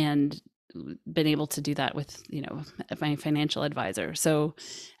fund, and been able to do that with, my financial advisor. So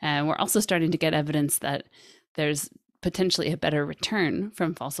we're also starting to get evidence that there's potentially a better return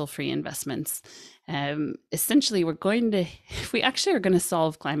from fossil-free investments. Essentially, if we actually are going to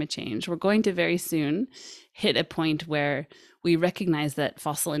solve climate change, we're going to very soon hit a point where we recognize that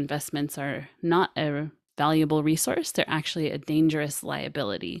fossil investments are not a valuable resource. They're actually a dangerous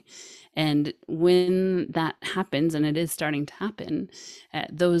liability. And when that happens, and it is starting to happen,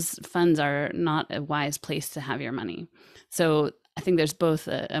 those funds are not a wise place to have your money. So I think there's both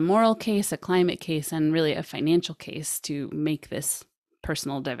a moral case, a climate case, and really a financial case to make this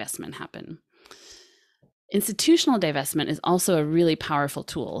personal divestment happen. Institutional divestment is also a really powerful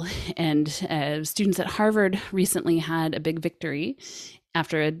tool. And students at Harvard recently had a big victory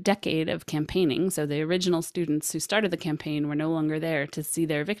after a decade of campaigning. So the original students who started the campaign were no longer there to see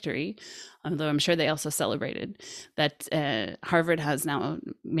their victory, although I'm sure they also celebrated that Harvard has now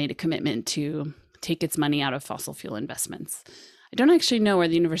made a commitment to take its money out of fossil fuel investments. I don't actually know where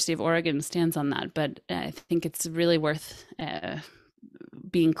the University of Oregon stands on that, but I think it's really worth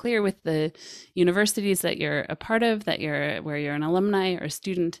being clear with the universities that you're a part of, where you're an alumni or a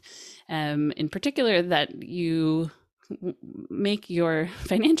student, in particular, that you make your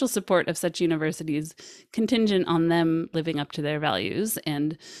financial support of such universities contingent on them living up to their values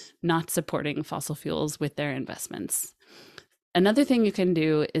and not supporting fossil fuels with their investments. Another thing you can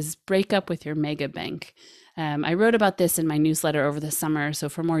do is break up with your mega bank. I wrote about this in my newsletter over the summer, so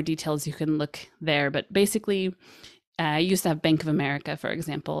for more details, you can look there. But basically, I used to have Bank of America, for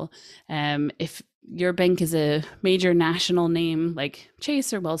example. If your bank is a major national name like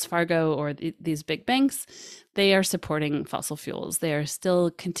Chase or Wells Fargo or these big banks, they are supporting fossil fuels. They are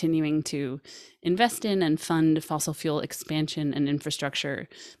still continuing to invest in and fund fossil fuel expansion and infrastructure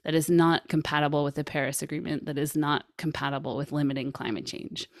that is not compatible with the Paris Agreement, that is not compatible with limiting climate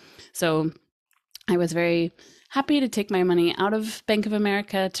change. So I was very happy to take my money out of Bank of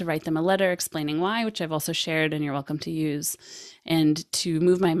America, to write them a letter explaining why, which I've also shared and you're welcome to use, and to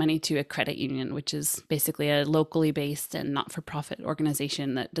move my money to a credit union, which is basically a locally based and not-for-profit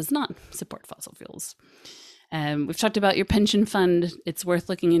organization that does not support fossil fuels. We've talked about your pension fund. It's worth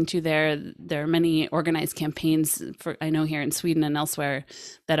looking into there. There are many organized campaigns, for I know here in Sweden and elsewhere,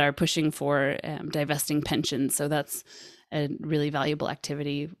 that are pushing for divesting pensions. So that's a really valuable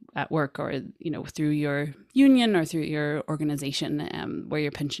activity at work, or through your union or through your organization where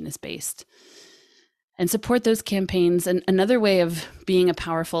your pension is based. And support those campaigns. And another way of being a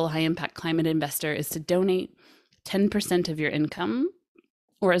powerful, high impact climate investor is to donate 10% of your income,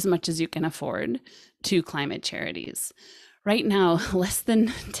 or as much as you can afford, to climate charities. Right now, less than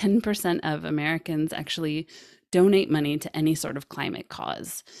 10% of Americans actually donate money to any sort of climate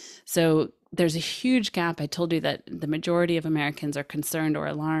cause. So there's a huge gap. I told you that the majority of Americans are concerned or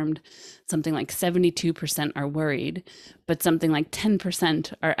alarmed. Something like 72% are worried, but something like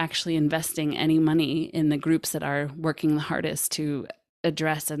 10% are actually investing any money in the groups that are working the hardest to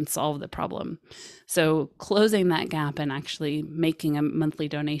address and solve the problem. So closing that gap and actually making a monthly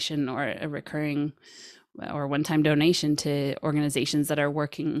donation or a recurring or one-time donation to organizations that are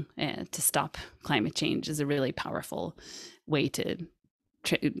working to stop climate change is a really powerful way to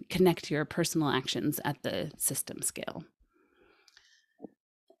connect your personal actions at the system scale.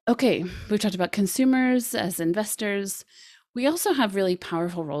 Okay, we've talked about consumers as investors. We also have really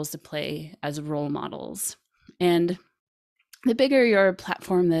powerful roles to play as role models. And the bigger your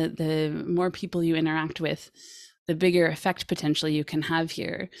platform, the more people you interact with, the bigger effect potentially you can have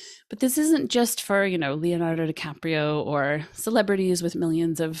here. But this isn't just for, Leonardo DiCaprio or celebrities with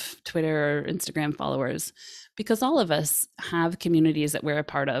millions of Twitter or Instagram followers, because all of us have communities that we're a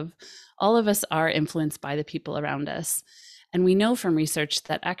part of. All of us are influenced by the people around us. And we know from research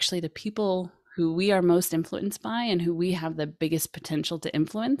that actually the people who we are most influenced by and who we have the biggest potential to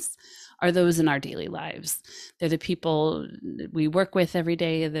influence are those in our daily lives. They're the people we work with every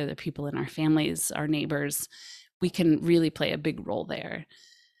day. They're the people in our families, our neighbors. We can really play a big role there.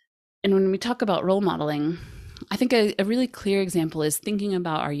 And when we talk about role modeling, I think a really clear example is thinking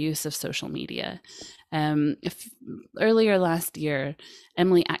about our use of social media. Earlier last year,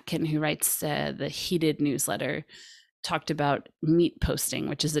 Emily Atkin, who writes the Heated newsletter, talked about meat posting,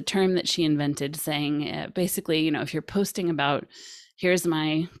 which is a term that she invented, saying basically, if you're posting about, here's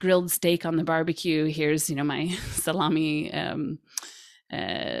my grilled steak on the barbecue, here's, my salami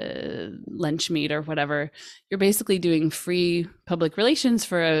lunch meat or whatever, you're basically doing free public relations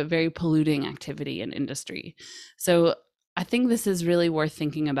for a very polluting activity and industry. So I think this is really worth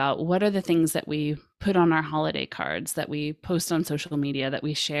thinking about. What are the things that we put on our holiday cards, that we post on social media, that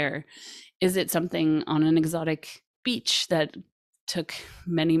we share? Is it something on an exotic beach that took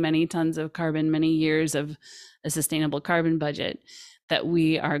many, many tons of carbon, many years of a sustainable carbon budget, that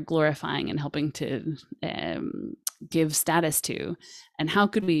we are glorifying and helping to give status to? And how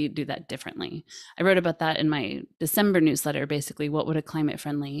could we do that differently? I wrote about that in my December newsletter. Basically, what would a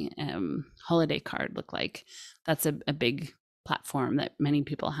climate-friendly holiday card look like? That's a big platform that many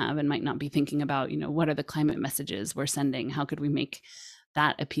people have and might not be thinking about. What are the climate messages we're sending? How could we make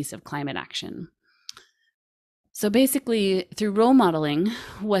that a piece of climate action? So basically, through role modeling,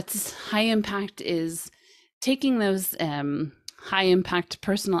 what's high impact is taking those high impact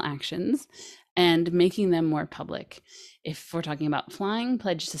personal actions and making them more public. If we're talking about flying,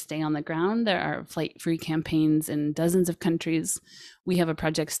 pledge to stay on the ground. There are flight-free campaigns in dozens of countries. We have a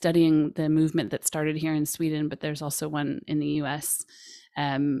project studying the movement that started here in Sweden, but there's also one in the US.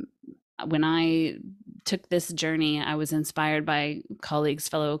 When I took this journey, I was inspired by colleagues,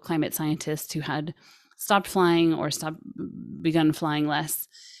 fellow climate scientists who had stopped flying or begun flying less.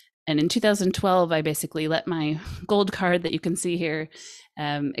 And in 2012, I basically let my gold card that you can see here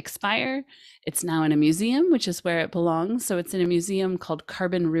expire. It's now in a museum, which is where it belongs. So it's in a museum called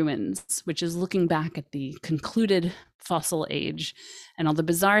Carbon Ruins, which is looking back at the concluded fossil age and all the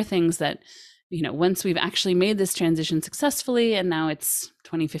bizarre things that, once we've actually made this transition successfully, and now it's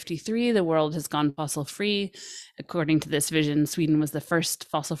 2053, the world has gone fossil free. According to this vision, Sweden was the first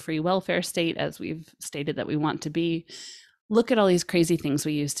fossil free welfare state, as we've stated that we want to be. Look at all these crazy things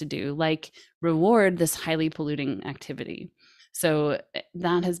we used to do, like reward this highly polluting activity. So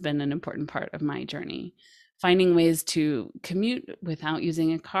that has been an important part of my journey. Finding ways to commute without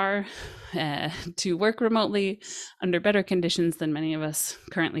using a car, to work remotely under better conditions than many of us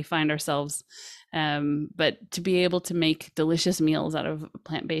currently find ourselves, but to be able to make delicious meals out of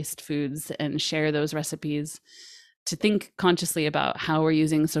plant-based foods and share those recipes, to think consciously about how we're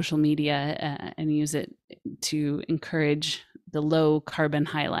using social media and use it to encourage the low carbon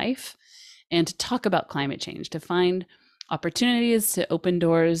high life, and to talk about climate change, to find opportunities, to open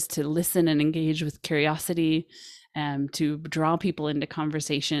doors, to listen and engage with curiosity, to draw people into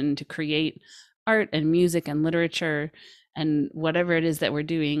conversation, to create art and music and literature and whatever it is that we're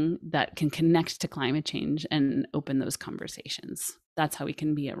doing that can connect to climate change and open those conversations. That's how we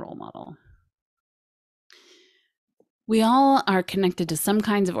can be a role model. We all are connected to some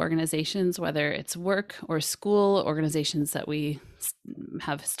kinds of organizations, whether it's work or school, organizations that we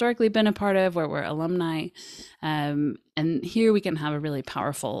have historically been a part of, where we're alumni. And here we can have a really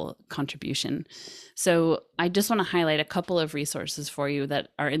powerful contribution. So I just want to highlight a couple of resources for you that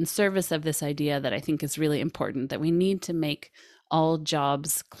are in service of this idea that I think is really important, that we need to make all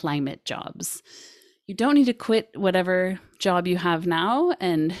jobs climate jobs. You don't need to quit whatever job you have now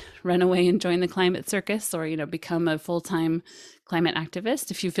and run away and join the climate circus, or, become a full-time climate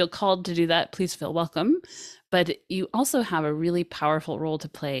activist. If you feel called to do that, please feel welcome. But you also have a really powerful role to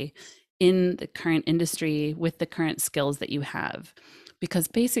play in the current industry with the current skills that you have. Because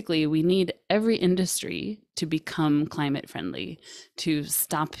basically, we need every industry to become climate friendly, to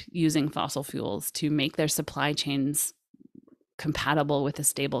stop using fossil fuels, to make their supply chains compatible with a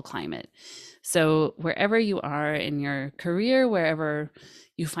stable climate. So wherever you are in your career, wherever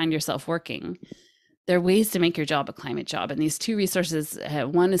you find yourself working, there are ways to make your job a climate job. And these two resources,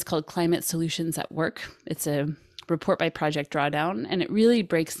 one is called Climate Solutions at Work. It's a report by Project Drawdown, and it really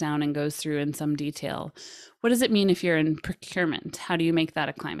breaks down and goes through in some detail. What does it mean if you're in procurement? How do you make that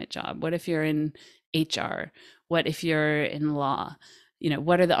a climate job? What if you're in HR? What if you're in law?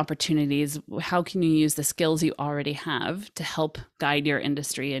 What are the opportunities? How can you use the skills you already have to help guide your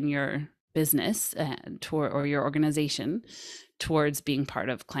industry and your business or your organization towards being part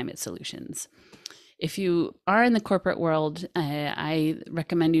of climate solutions? If you are in the corporate world, I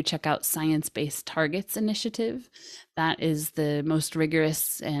recommend you check out Science-Based Targets Initiative. That is the most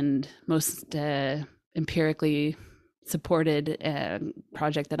rigorous and most empirically supported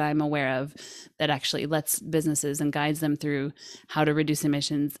project that I'm aware of that actually lets businesses and guides them through how to reduce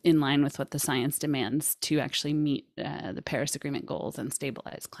emissions in line with what the science demands to actually meet the Paris Agreement goals and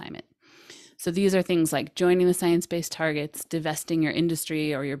stabilize climate. So these are things like joining the science-based targets, divesting your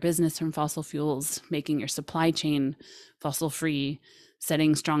industry or your business from fossil fuels, making your supply chain fossil-free,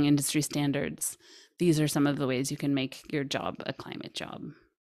 setting strong industry standards. These are some of the ways you can make your job a climate job.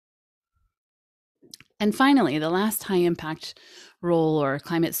 And finally, the last high impact role or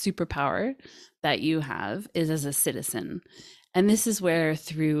climate superpower that you have is as a citizen. And this is where,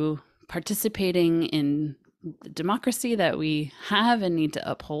 through participating in the democracy that we have and need to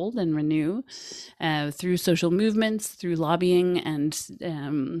uphold and renew, through social movements, through lobbying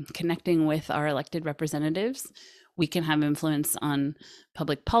and connecting with our elected representatives, we can have influence on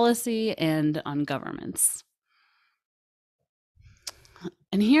public policy and on governments.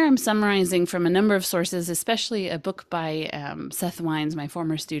 And here I'm summarizing from a number of sources, especially a book by Seth Wines, my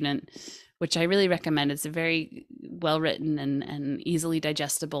former student, which I really recommend. It's a very well-written and easily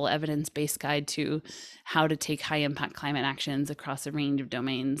digestible evidence-based guide to how to take high-impact climate actions across a range of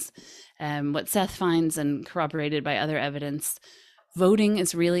domains. What Seth finds, and corroborated by other evidence, voting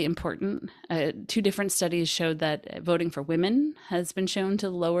is really important. Two different studies showed that voting for women has been shown to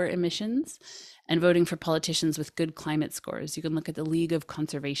lower emissions, and voting for politicians with good climate scores. You can look at the League of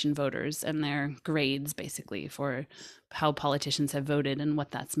Conservation Voters and their grades, basically, for how politicians have voted and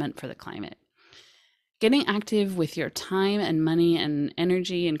what that's meant for the climate. Getting active with your time and money and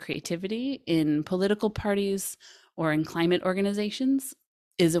energy and creativity in political parties or in climate organizations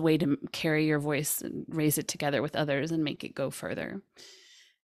is a way to carry your voice and raise it together with others and make it go further.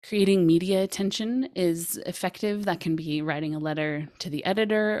 Creating media attention is effective. That can be writing a letter to the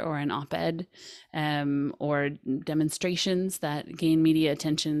editor or an op-ed, or demonstrations that gain media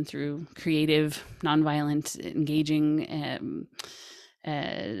attention through creative, nonviolent, engaging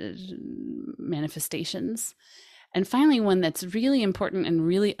manifestations. And finally, one that's really important and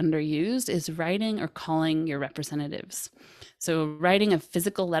really underused is writing or calling your representatives. So writing a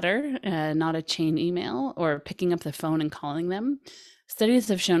physical letter, not a chain email, or picking up the phone and calling them. Studies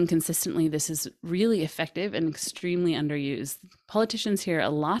have shown consistently this is really effective and extremely underused. Politicians hear a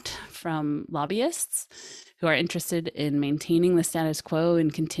lot from lobbyists who are interested in maintaining the status quo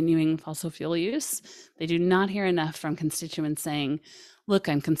and continuing fossil fuel use. They do not hear enough from constituents saying, look,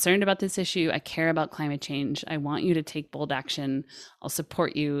 I'm concerned about this issue. I care about climate change. I want you to take bold action. I'll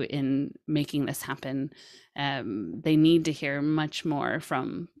support you in making this happen. They need to hear much more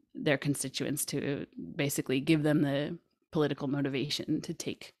from their constituents to basically give them the political motivation to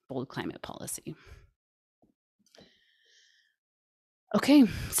take bold climate policy. Okay,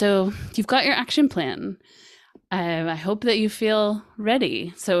 so you've got your action plan. I hope that you feel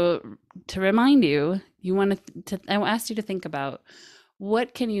ready. So to remind you, I asked you to think about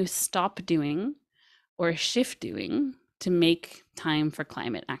what can you stop doing or shift doing to make time for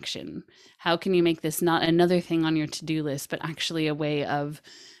climate action? How can you make this not another thing on your to-do list, but actually a way of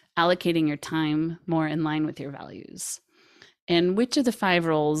allocating your time more in line with your values? And which of the 5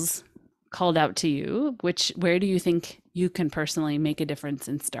 roles called out to you, where do you think you can personally make a difference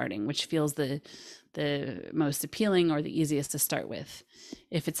in starting? Which feels the most appealing or the easiest to start with?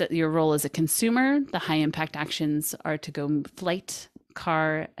 If it's your role as a consumer, the high impact actions are to go flight,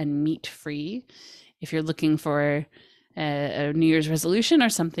 car, and meat free. If you're looking for a New Year's resolution or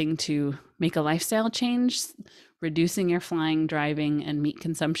something to make a lifestyle change, reducing your flying, driving, and meat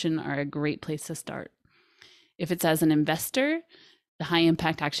consumption are a great place to start. If it's as an investor, the high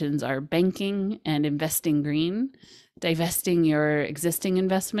impact actions are banking and investing green, divesting your existing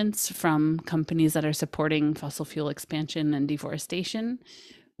investments from companies that are supporting fossil fuel expansion and deforestation,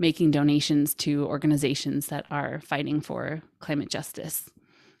 making donations to organizations that are fighting for climate justice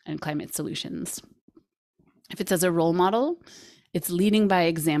and climate solutions. If it's as a role model, it's leading by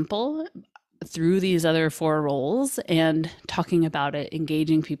example through these other 4 roles and talking about it,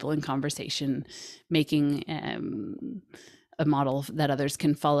 engaging people in conversation, making a model that others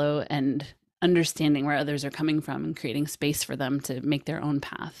can follow, and understanding where others are coming from and creating space for them to make their own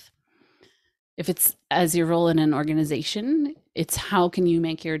path. If it's as your role in an organization, it's how can you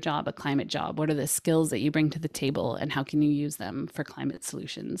make your job a climate job? What are the skills that you bring to the table, and how can you use them for climate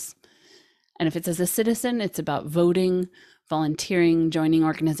solutions? And if it's as a citizen, it's about voting, volunteering, joining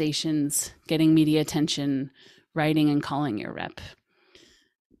organizations, getting media attention, writing and calling your rep.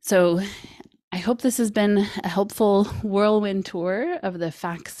 So I hope this has been a helpful whirlwind tour of the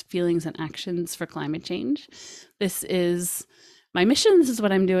facts, feelings, and actions for climate change. This is my mission. This is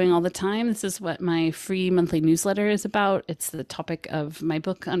what I'm doing all the time. This is what my free monthly newsletter is about. It's the topic of my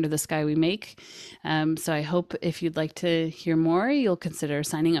book, Under the Sky We Make. So I hope if you'd like to hear more, you'll consider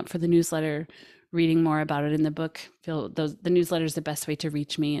signing up for the newsletter, reading more about it in the book. The newsletter is the best way to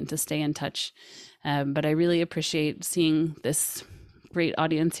reach me and to stay in touch. But I really appreciate seeing this great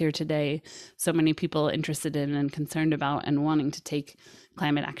audience here today. So many people interested in and concerned about and wanting to take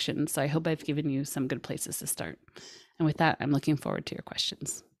climate action. So I hope I've given you some good places to start. And with that, I'm looking forward to your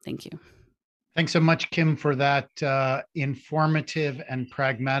questions. Thank you. Thanks so much, Kim, for that informative and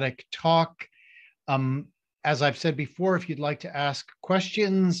pragmatic talk. As I've said before, if you'd like to ask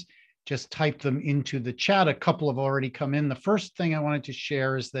questions, just type them into the chat. A couple have already come in. The first thing I wanted to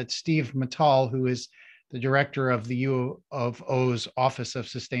share is that Steve Mattal, who is the director of the U of O's Office of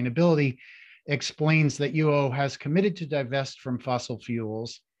Sustainability, explains that UO has committed to divest from fossil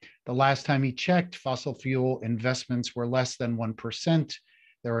fuels. The last time he checked, fossil fuel investments were less than 1%.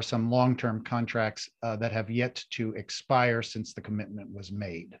 There are some long-term contracts that have yet to expire since the commitment was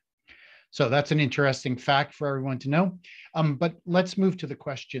made. So that's an interesting fact for everyone to know. But let's move to the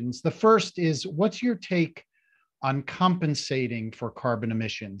questions. The first is, what's your take on compensating for carbon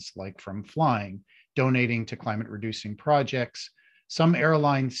emissions, like from flying, donating to climate reducing projects? Some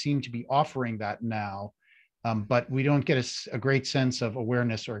airlines seem to be offering that now, but we don't get a great sense of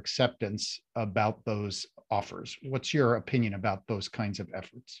awareness or acceptance about those offers. What's your opinion about those kinds of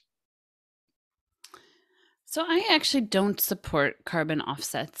efforts? So I actually don't support carbon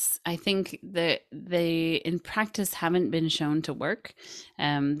offsets. I think that they, in practice, haven't been shown to work.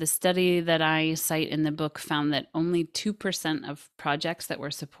 The study that I cite in the book found that only 2% of projects that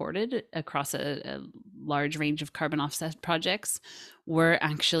were supported across a large range of carbon offset projects were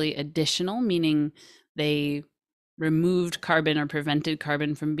actually additional, meaning they removed carbon or prevented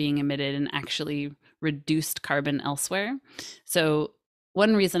carbon from being emitted and actually reduced carbon elsewhere. So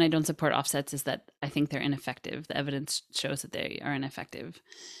one reason I don't support offsets is that I think they're ineffective. The evidence shows that they are ineffective.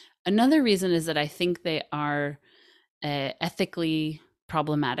 Another reason is that I think they are ethically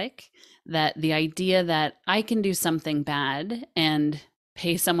problematic, that the idea that I can do something bad and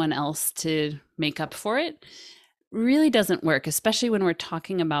pay someone else to make up for it really doesn't work, especially when we're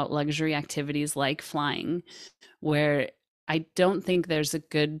talking about luxury activities like flying, where I don't think there's a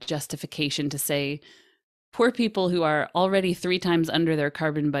good justification to say, poor people who are already 3 times under their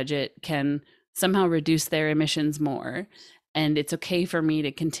carbon budget can somehow reduce their emissions more, and it's okay for me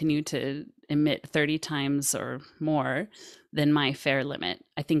to continue to emit 30 times or more than my fair limit,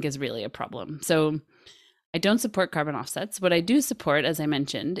 I think is really a problem. So I don't support carbon offsets. What I do support, as I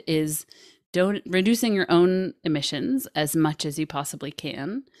mentioned, is reducing your own emissions as much as you possibly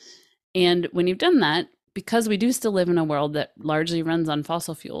can. And when you've done that, because we do still live in a world that largely runs on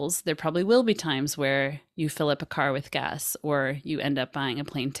fossil fuels, there probably will be times where you fill up a car with gas or you end up buying a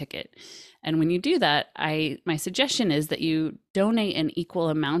plane ticket. And when you do that, my suggestion is that you donate an equal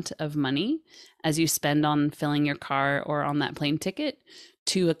amount of money as you spend on filling your car or on that plane ticket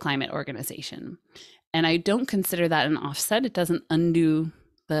to a climate organization. And I don't consider that an offset. It doesn't undo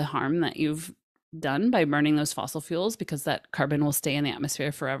the harm that you've done by burning those fossil fuels, because that carbon will stay in the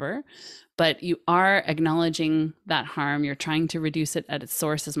atmosphere forever. But you are acknowledging that harm. You're trying to reduce it at its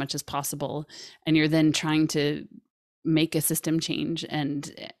source as much as possible. And you're then trying to make a system change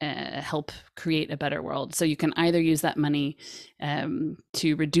and help create a better world. So you can either use that money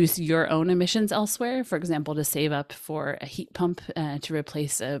to reduce your own emissions elsewhere, for example, to save up for a heat pump to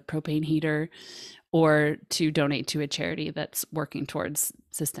replace a propane heater, or to donate to a charity that's working towards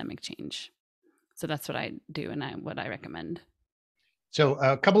systemic change. So that's what I do and what I recommend. So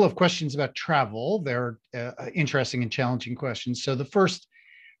a couple of questions about travel. They're interesting and challenging questions. So the first,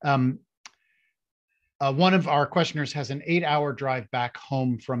 one of our questioners has an 8-hour drive back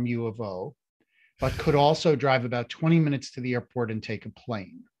home from U of O, but could also drive about 20 minutes to the airport and take a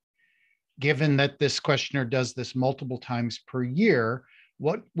plane. Given that this questioner does this multiple times per year,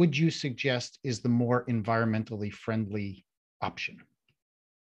 what would you suggest is the more environmentally friendly option?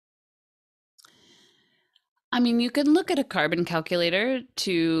 I mean, you could look at a carbon calculator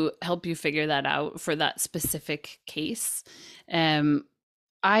to help you figure that out for that specific case.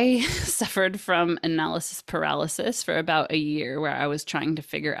 I suffered from analysis paralysis for about a year, where I was trying to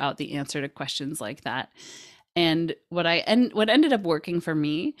figure out the answer to questions like that. And what ended up working for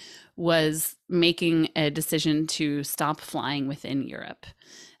me was making a decision to stop flying within Europe.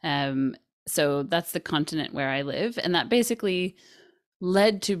 So that's the continent where I live, and that basically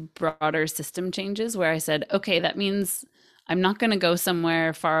led to broader system changes where I said, okay, that means I'm not going to go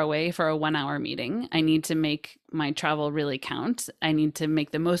somewhere far away for a 1-hour meeting. I need to make my travel really count. I need to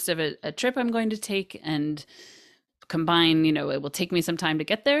make the most of a trip I'm going to take and combine, it will take me some time to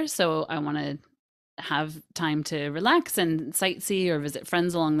get there. So I want to have time to relax and sightsee or visit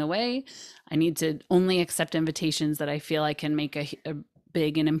friends along the way. I need to only accept invitations that I feel I can make a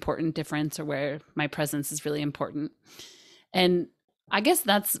big and important difference, or where my presence is really important. And I guess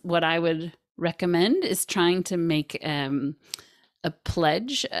that's what I would recommend, is trying to make a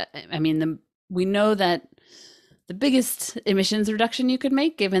pledge. We know that the biggest emissions reduction you could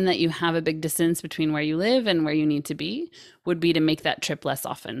make, given that you have a big distance between where you live and where you need to be, would be to make that trip less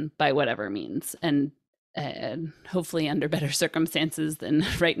often by whatever means. And hopefully under better circumstances than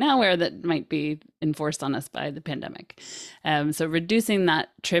right now, where that might be enforced on us by the pandemic. So reducing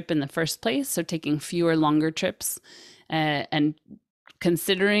that trip in the first place, so taking fewer longer trips, and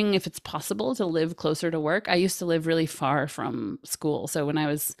considering if it's possible to live closer to work. I used to live really far from school. So when I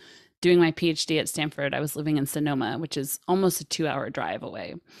was doing my PhD at Stanford, I was living in Sonoma, which is almost a 2-hour drive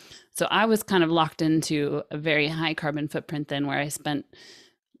away. So I was kind of locked into a very high carbon footprint then, where I spent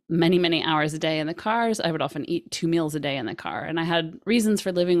many, many hours a day in the cars. I would often eat 2 meals a day in the car. And I had reasons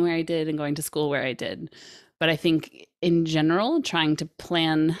for living where I did and going to school where I did. But I think in general, trying to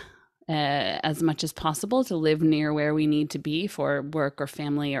plan as much as possible to live near where we need to be for work or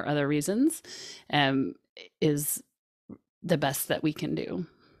family or other reasons is the best that we can do.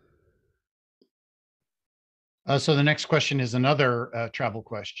 So the next question is another travel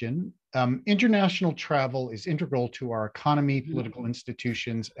question. International travel is integral to our economy, political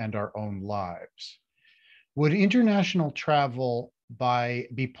institutions, and our own lives. Would international travel by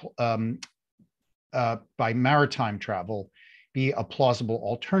maritime travel be a plausible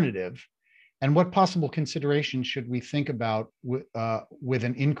alternative? And what possible considerations should we think about with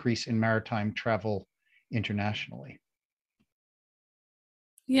an increase in maritime travel internationally?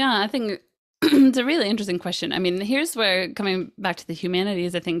 Yeah, I think it's a really interesting question. I mean, here's where, coming back to the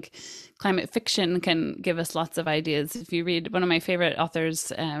humanities, I think climate fiction can give us lots of ideas. If you read, one of my favorite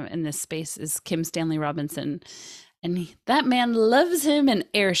authors in this space is Kim Stanley Robinson. And that man loves him an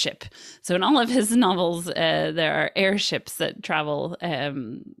airship. So in all of his novels, there are airships that travel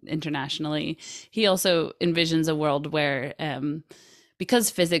internationally. He also envisions a world where,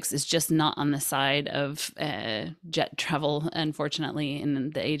 because physics is just not on the side of jet travel, unfortunately, in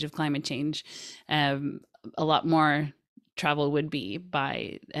the age of climate change, a lot more travel would be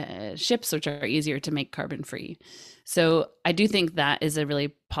by ships, which are easier to make carbon free. So I do think that is a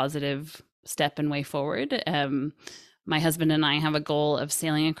really positive step and way forward. My husband and I have a goal of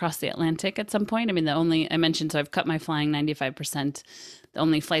sailing across the Atlantic at some point. I mean, I mentioned, so I've cut my flying 95%. The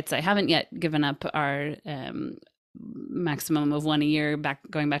only flights I haven't yet given up are maximum of 1 a year,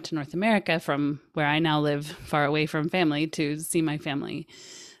 going back to North America from where I now live, far away from family, to see my family.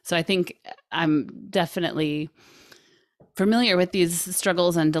 So I think I'm definitely familiar with these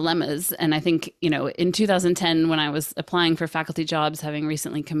struggles and dilemmas. And I think, in 2010, when I was applying for faculty jobs, having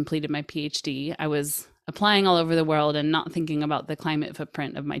recently completed my PhD, I was applying all over the world and not thinking about the climate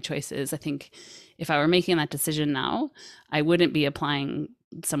footprint of my choices. I think if I were making that decision now, I wouldn't be applying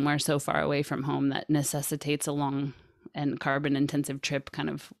somewhere so far away from home that necessitates a long and carbon intensive trip, kind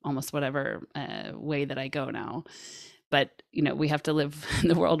of almost whatever way that I go now. But, you know, we have to live in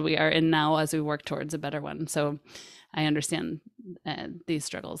the world we are in now as we work towards a better one. So I understand these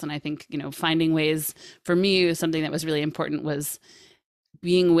struggles. And I think, you know, finding ways, for me, something that was really important was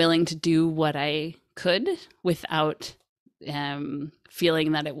being willing to do what I could without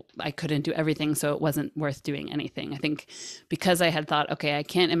feeling that I couldn't do everything, so it wasn't worth doing anything. I think because I had thought, okay, I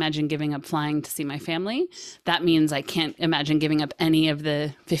can't imagine giving up flying to see my family, that means I can't imagine giving up any of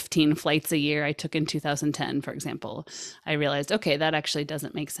the 15 flights a year I took in 2010, for example. I realized, okay, that actually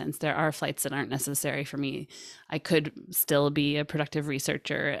doesn't make sense. There are flights that aren't necessary for me. I could still be a productive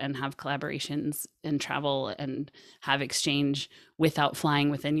researcher and have collaborations and travel and have exchange without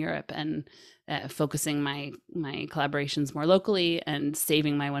flying within Europe, and focusing my collaborations more locally and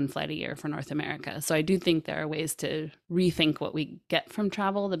saving my one flight a year for North America. So I do think there are ways to rethink what we get from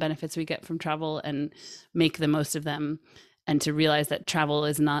travel, the benefits we get from travel, and make the most of them, and to realize that travel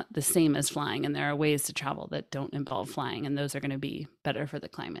is not the same as flying, and there are ways to travel that don't involve flying, and those are going to be better for the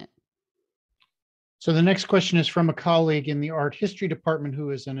climate. So the next question is from a colleague in the art history department who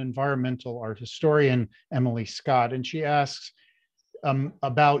is an environmental art historian, Emily Scott, and she asks,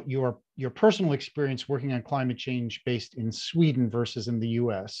 about your personal experience working on climate change based in Sweden versus in the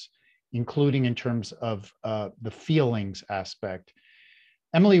US, including in terms of the feelings aspect.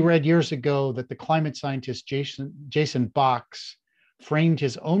 Emily read years ago that the climate scientist Jason Box framed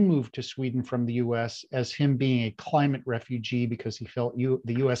his own move to Sweden from the US as him being a climate refugee because he felt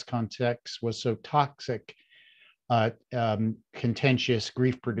the US context was so toxic, contentious,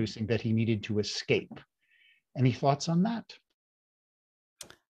 grief-producing that he needed to escape. Any thoughts on that?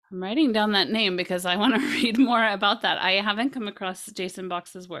 I'm writing down that name because I want to read more about that. I haven't come across Jason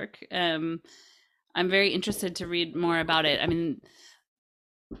Box's work. I'm very interested to read more about it. I mean,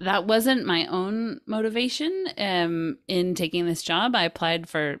 that wasn't my own motivation in taking this job. My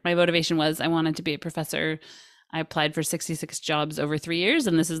motivation was I wanted to be a professor. I applied for 66 jobs over 3 years,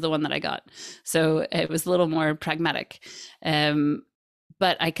 and this is the one that I got. So it was a little more pragmatic.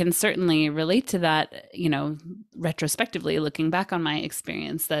 But I can certainly relate to that, you know, retrospectively, looking back on my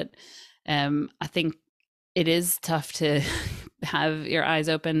experience, that I think it is tough to have your eyes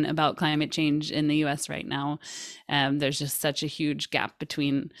open about climate change in the US right now. There's just such a huge gap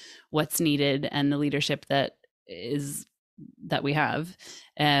between what's needed and the leadership that we have.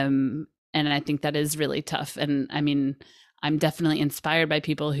 And I think that is really tough. And I mean, I'm definitely inspired by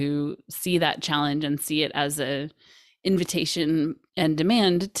people who see that challenge and see it as a invitation and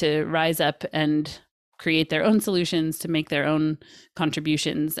demand to rise up and create their own solutions, to make their own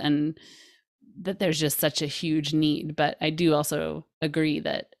contributions, and that there's just such a huge need. But I do also agree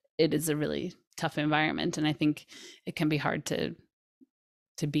that it is a really tough environment, and I think it can be hard to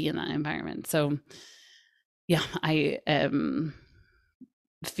be in that environment. So yeah, I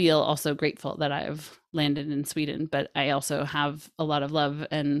feel also grateful that I've landed in Sweden, but I also have a lot of love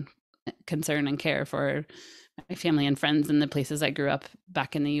and concern and care for my family and friends in the places I grew up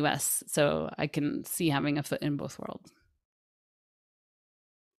back in the US. So I can see having a foot in both worlds.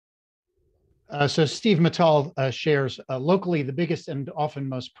 So Steve Mattal shares, locally, the biggest and often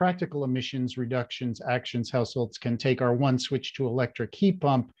most practical emissions reductions actions households can take are: one, switch to electric heat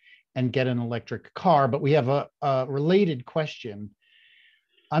pump and get an electric car. But we have a related question.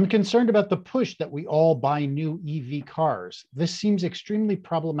 I'm concerned about the push that we all buy new EV cars. This seems extremely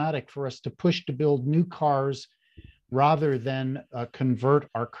problematic for us to push to build new cars rather than convert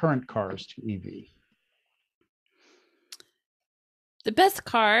our current cars to EV. The best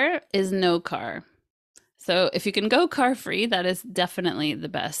car is no car. So if you can go car free, that is definitely the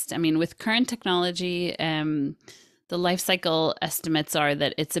best. I mean, with current technology, the life cycle estimates are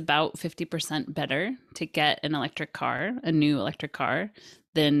that it's about 50% better to get an electric car, a new electric car,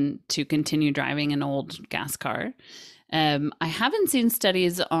 than to continue driving an old gas car. I haven't seen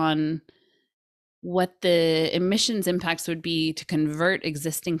studies on what the emissions impacts would be to convert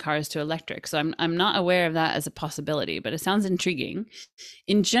existing cars to electric. So I'm not aware of that as a possibility, but it sounds intriguing.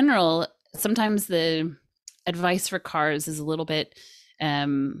 In general, sometimes the advice for cars is a little bit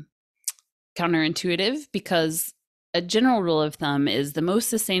counterintuitive, because a general rule of thumb is the most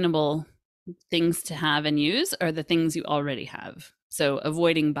sustainable things to have and use are the things you already have. So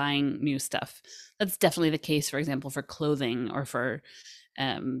avoiding buying new stuff. That's definitely the case, for example, for clothing or for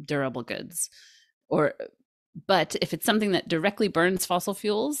durable goods. But if it's something that directly burns fossil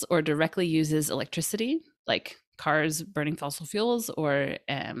fuels or directly uses electricity, like cars burning fossil fuels or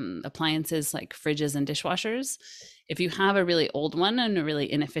appliances like fridges and dishwashers. If you have a really old one and a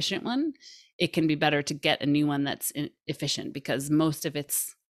really inefficient one, it can be better to get a new one that's efficient because most of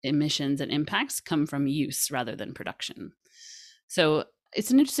its emissions and impacts come from use rather than production. So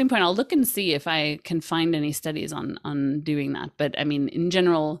it's an interesting point. I'll look and see if I can find any studies on doing that. But I mean, in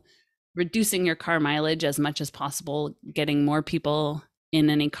general, reducing your car mileage as much as possible, getting more people in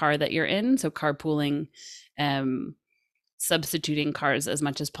any car that you're in. So carpooling, substituting cars as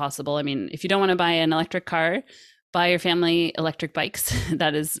much as possible. I mean, if you don't want to buy an electric car, buy your family electric bikes.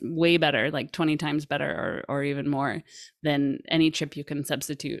 That is way better, like 20 times better or even more than any trip you can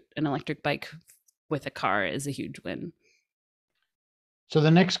substitute. An electric bike with a car is a huge win. So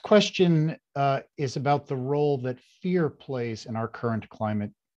the next question is about the role that fear plays in our current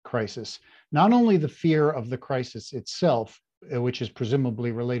climate crisis. Not only the fear of the crisis itself, which is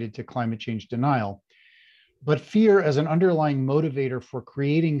presumably related to climate change denial, but fear as an underlying motivator for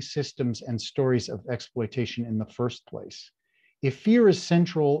creating systems and stories of exploitation in the first place. If fear is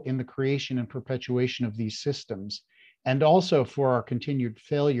central in the creation and perpetuation of these systems, and also for our continued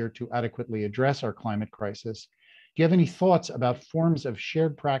failure to adequately address our climate crisis, do you have any thoughts about forms of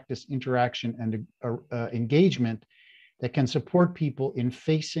shared practice, interaction, and engagement that can support people in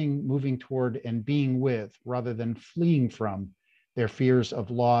facing, moving toward, and being with, rather than fleeing from, their fears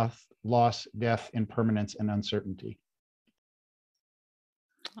of loss, death, impermanence, and uncertainty?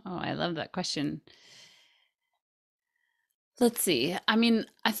 Oh, I love that question. Let's see. I mean,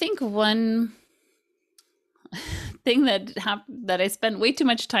 I think one thing that I spent way too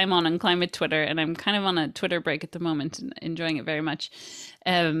much time on climate Twitter, and I'm kind of on a Twitter break at the moment and enjoying it very much.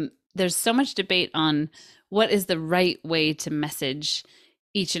 There's so much debate on what is the right way to message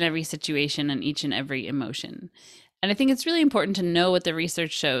each and every situation and each and every emotion. And I think it's really important to know what the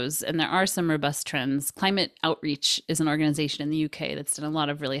research shows, and there are some robust trends. Climate Outreach is an organization in the UK that's done a lot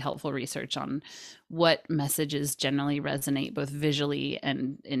of really helpful research on what messages generally resonate both visually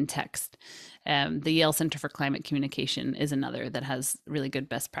and in text. The Yale Center for Climate Communication is another that has really good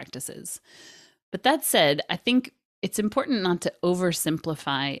best practices. But that said, I think it's important not to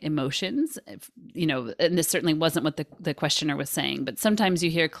oversimplify emotions, and this certainly wasn't what the questioner was saying, but sometimes you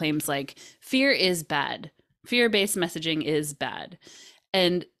hear claims like fear is bad. Fear-based messaging is bad.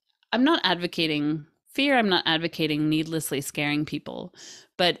 And I'm not advocating fear. I'm not advocating needlessly scaring people.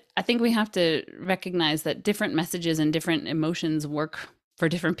 But I think we have to recognize that different messages and different emotions work for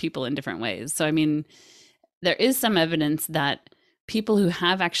different people in different ways. So, I mean, there is some evidence that people who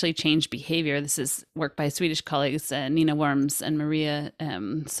have actually changed behavior, this is work by Swedish colleagues, Nina Worms and Maria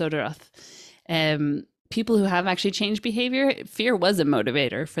Soderoth, people who have actually changed behavior, fear was a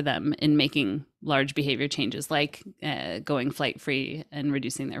motivator for them in making large behavior changes, like going flight-free and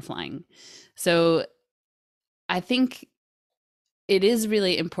reducing their flying. So I think it is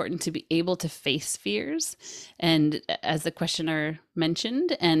really important to be able to face fears, and as the questioner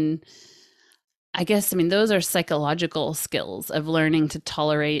mentioned, and I guess, I mean, those are psychological skills of learning to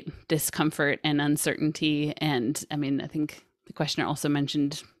tolerate discomfort and uncertainty. And I mean, I think the questioner also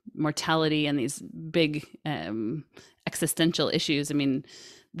mentioned mortality and these big existential issues. I mean,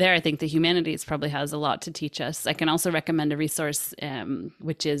 there, I think the humanities probably has a lot to teach us. I can also recommend a resource,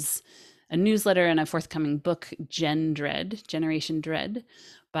 which is a newsletter and a forthcoming book, Generation Dread,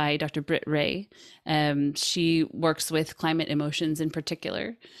 by Dr. Britt Ray. She works with climate emotions in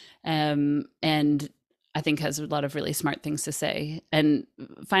particular, and I think has a lot of really smart things to say. And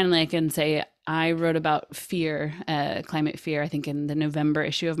finally, I can say I wrote about fear, climate fear, I think in the November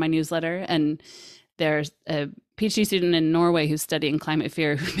issue of my newsletter. And there's a PhD student in Norway who's studying climate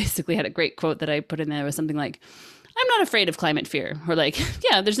fear who basically had a great quote that I put in there. It was something like, I'm not afraid of climate fear. Or like,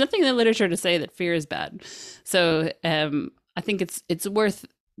 yeah, there's nothing in the literature to say that fear is bad. So I think it's worth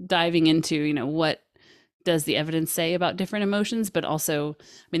diving into, what does the evidence say about different emotions, but also,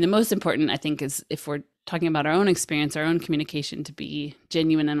 I mean, the most important, I think, is if we're talking about our own experience, our own communication, to be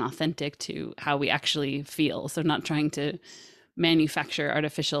genuine and authentic to how we actually feel. So not trying to manufacture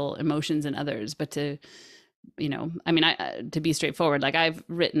artificial emotions in others, but to, to be straightforward. Like I've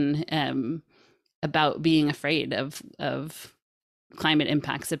written about being afraid of climate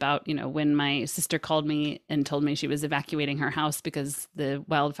impacts, about, when my sister called me and told me she was evacuating her house because the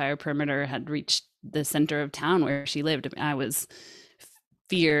wildfire perimeter had reached the center of town where she lived.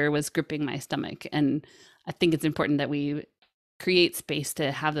 Fear was gripping my stomach. And I think it's important that we create space to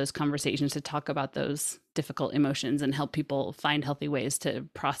have those conversations, to talk about those difficult emotions and help people find healthy ways to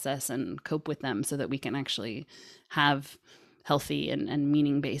process and cope with them so that we can actually have healthy and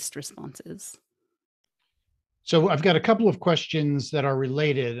meaning-based responses. So I've got a couple of questions that are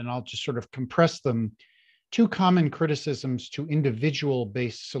related, and I'll just sort of compress them. Two common criticisms to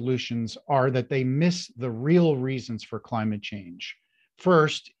individual-based solutions are that they miss the real reasons for climate change.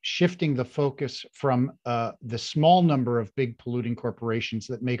 First, shifting the focus from the small number of big polluting corporations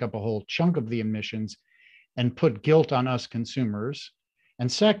that make up a whole chunk of the emissions and put guilt on us consumers.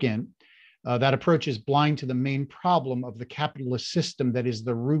 And second, that approach is blind to the main problem of the capitalist system that is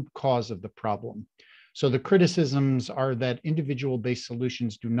the root cause of the problem. So the criticisms are that individual-based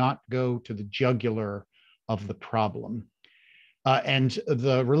solutions do not go to the jugular of the problem. And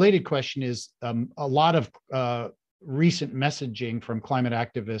the related question is a lot of recent messaging from climate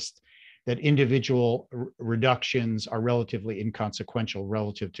activists that individual reductions are relatively inconsequential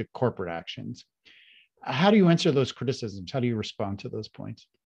relative to corporate actions. How do you answer those criticisms? How do you respond to those points?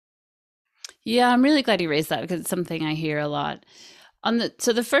 Yeah, I'm really glad you raised that because it's something I hear a lot.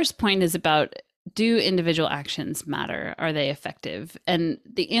 So the first point is about, do individual actions matter? Are they effective? And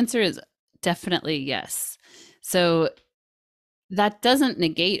the answer is definitely yes. So that doesn't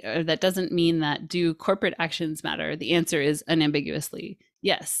negate, or that doesn't mean that do corporate actions matter? The answer is unambiguously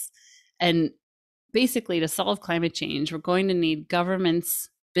yes. And basically, to solve climate change, we're going to need governments,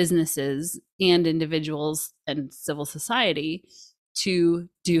 businesses, and individuals and civil society to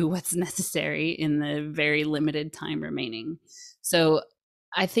do what's necessary in the very limited time remaining. So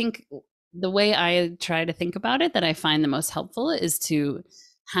I think the way I try to think about it that I find the most helpful is to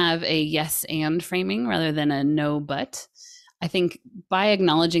have a yes and framing rather than a no but. I think by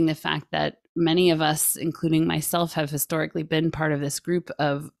acknowledging the fact that many of us, including myself, have historically been part of this group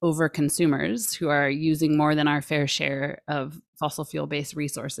of over-consumers who are using more than our fair share of fossil fuel-based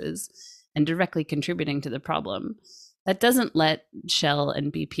resources and directly contributing to the problem, that doesn't let Shell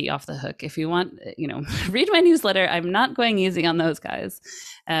and BP off the hook. If you want, read my newsletter. I'm not going easy on those guys.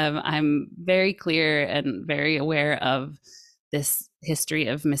 I'm very clear and very aware of this history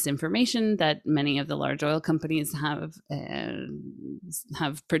of misinformation that many of the large oil companies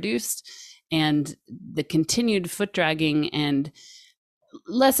have produced, and the continued foot dragging and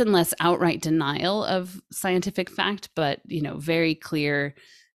less outright denial of scientific fact, but very clear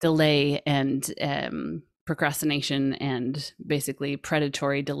delay and procrastination and basically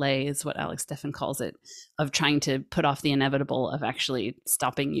predatory delay is what Alex Steffen calls it, of trying to put off the inevitable of actually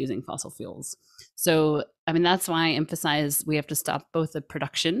stopping using fossil fuels. So, that's why I emphasize we have to stop both the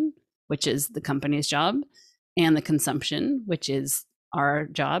production, which is the company's job, and the consumption, which is our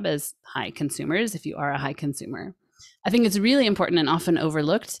job as high consumers, if you are a high consumer. I think it's really important and often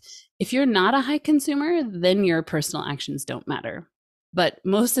overlooked. If you're not a high consumer, then your personal actions don't matter. But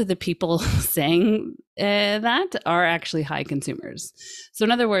most of the people saying that are actually high consumers. So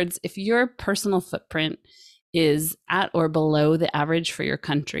in other words, if your personal footprint is at or below the average for your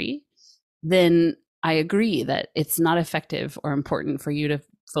country, then I agree that it's not effective or important for you to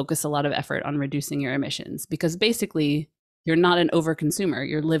focus a lot of effort on reducing your emissions, because basically you're not an overconsumer.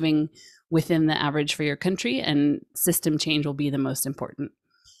 You're living within the average for your country, and system change will be the most important.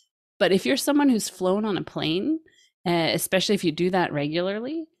 But if you're someone who's flown on a plane, especially if you do that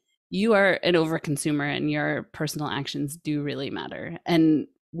regularly, you are an overconsumer and your personal actions do really matter. And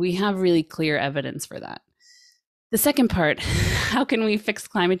we have really clear evidence for that. The second part, how can we fix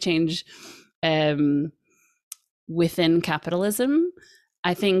climate change within capitalism?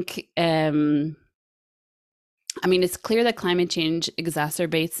 I think, it's clear that climate change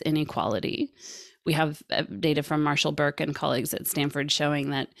exacerbates inequality. We have data from Marshall Burke and colleagues at Stanford showing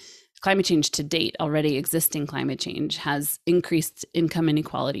that climate change to date, already existing climate change, has increased income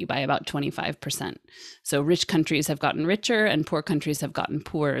inequality by about 25%. So rich countries have gotten richer and poor countries have gotten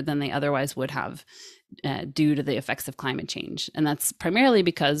poorer than they otherwise would have due to the effects of climate change. And that's primarily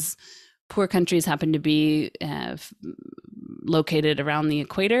because poor countries happen to be located around the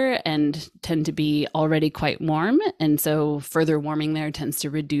equator and tend to be already quite warm. And so further warming there tends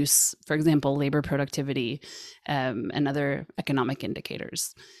to reduce, for example, labor productivity and other economic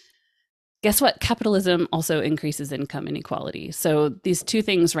indicators. Guess what? Capitalism also increases income inequality. So these two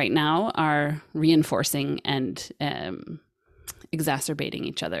things right now are reinforcing and exacerbating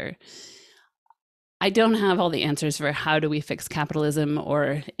each other. I don't have all the answers for how do we fix capitalism,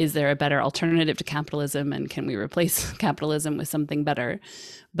 or is there a better alternative to capitalism, and can we replace capitalism with something better?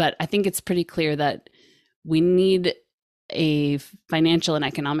 But I think it's pretty clear that we need a financial and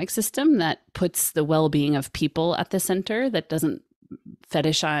economic system that puts the well-being of people at the center, that doesn't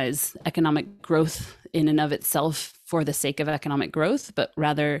fetishize economic growth in and of itself for the sake of economic growth, but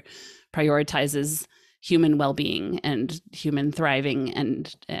rather prioritizes human well-being and human thriving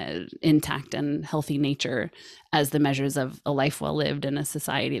and intact and healthy nature as the measures of a life well lived and a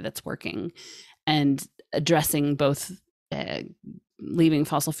society that's working, and addressing both leaving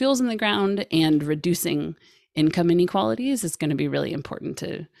fossil fuels in the ground and reducing income inequalities is going to be really important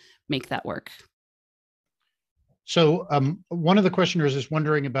to make that work. So one of the questioners is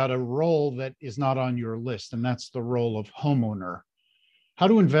wondering about a role that is not on your list, and that's the role of homeowner. How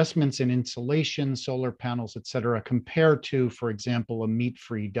do investments in insulation, solar panels, et cetera, compare to, for example, a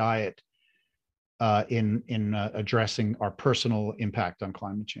meat-free diet in addressing our personal impact on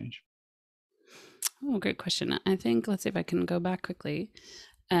climate change? Oh, great question. I think, let's see if I can go back quickly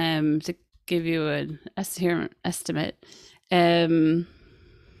to give you an estimate.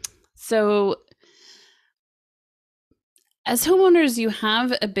 So as homeowners, you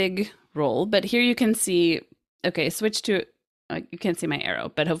have a big role, but here you can see, okay, switch to, you can't see my arrow,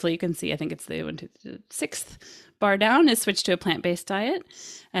 but hopefully you can see, I think it's the sixth bar down is switch to a plant-based diet.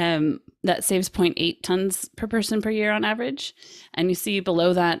 That saves 0.8 tons per person per year on average. And you see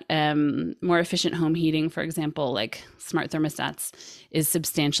below that, more efficient home heating, for example, like smart thermostats, is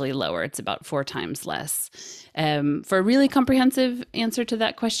substantially lower. It's about 4 times less. For a really comprehensive answer to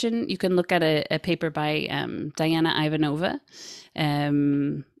that question, you can look at a paper by Diana Ivanova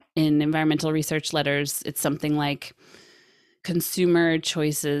in Environmental Research Letters. It's something like consumer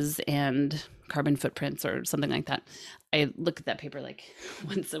choices and carbon footprints or something like that. I look at that paper like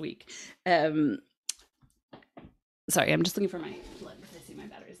once a week. Sorry, I'm just looking for my plug because I see my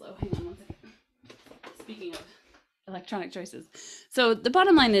battery's low. Hang on one second. Speaking of electronic choices. So the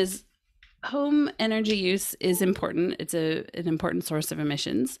bottom line is home energy use is important. It's an important source of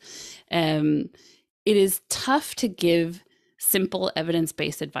emissions. It is tough to give simple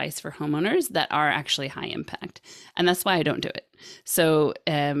evidence-based advice for homeowners that are actually high impact. And that's why I don't do it. So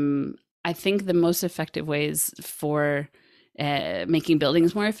I think the most effective ways for making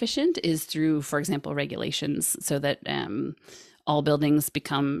buildings more efficient is through, for example, regulations so that all buildings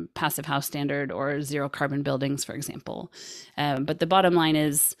become passive house standard or zero carbon buildings, for example. But the bottom line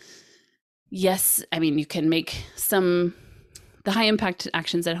is, yes, I mean, you can make the high impact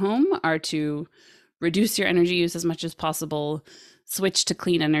actions at home are to reduce your energy use as much as possible, switch to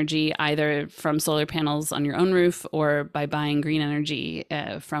clean energy, either from solar panels on your own roof or by buying green energy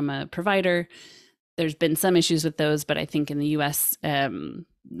from a provider. There's been some issues with those, but I think in the US,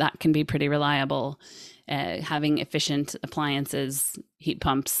 that can be pretty reliable, having efficient appliances, heat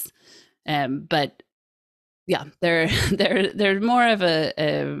pumps. But yeah, they're more of a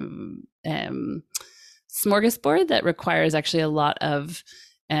smorgasbord that requires actually a lot of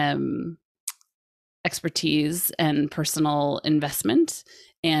expertise and personal investment.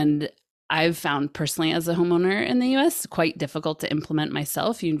 And I've found personally as a homeowner in the US quite difficult to implement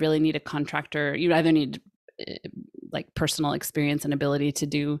myself. You really need a contractor. You either need like personal experience and ability to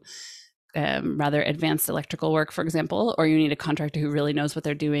do rather advanced electrical work, for example, or you need a contractor who really knows what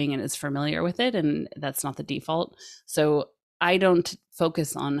they're doing and is familiar with it. And that's not the default. So I don't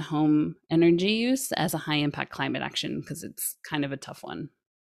focus on home energy use as a high impact climate action because it's kind of a tough one.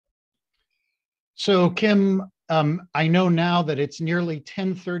 So Kim, I know now that it's nearly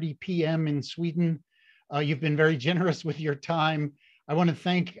 10:30 p.m. in Sweden. You've been very generous with your time. I want to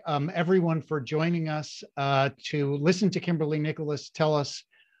thank everyone for joining us to listen to Kimberly Nicholas tell us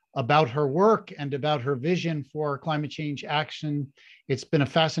about her work and about her vision for climate change action. It's been a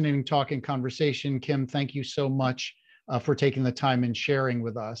fascinating talk and conversation. Kim, thank you so much for taking the time and sharing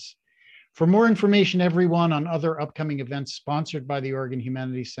with us. For more information, everyone, on other upcoming events sponsored by the Oregon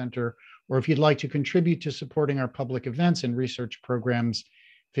Humanities Center, or if you'd like to contribute to supporting our public events and research programs,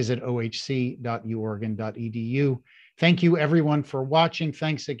 visit ohc.uoregon.edu. Thank you, everyone, for watching.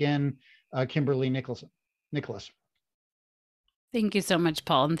 Thanks again, Kimberly Nicholas. Thank you so much,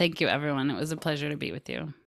 Paul, and thank you, everyone. It was a pleasure to be with you.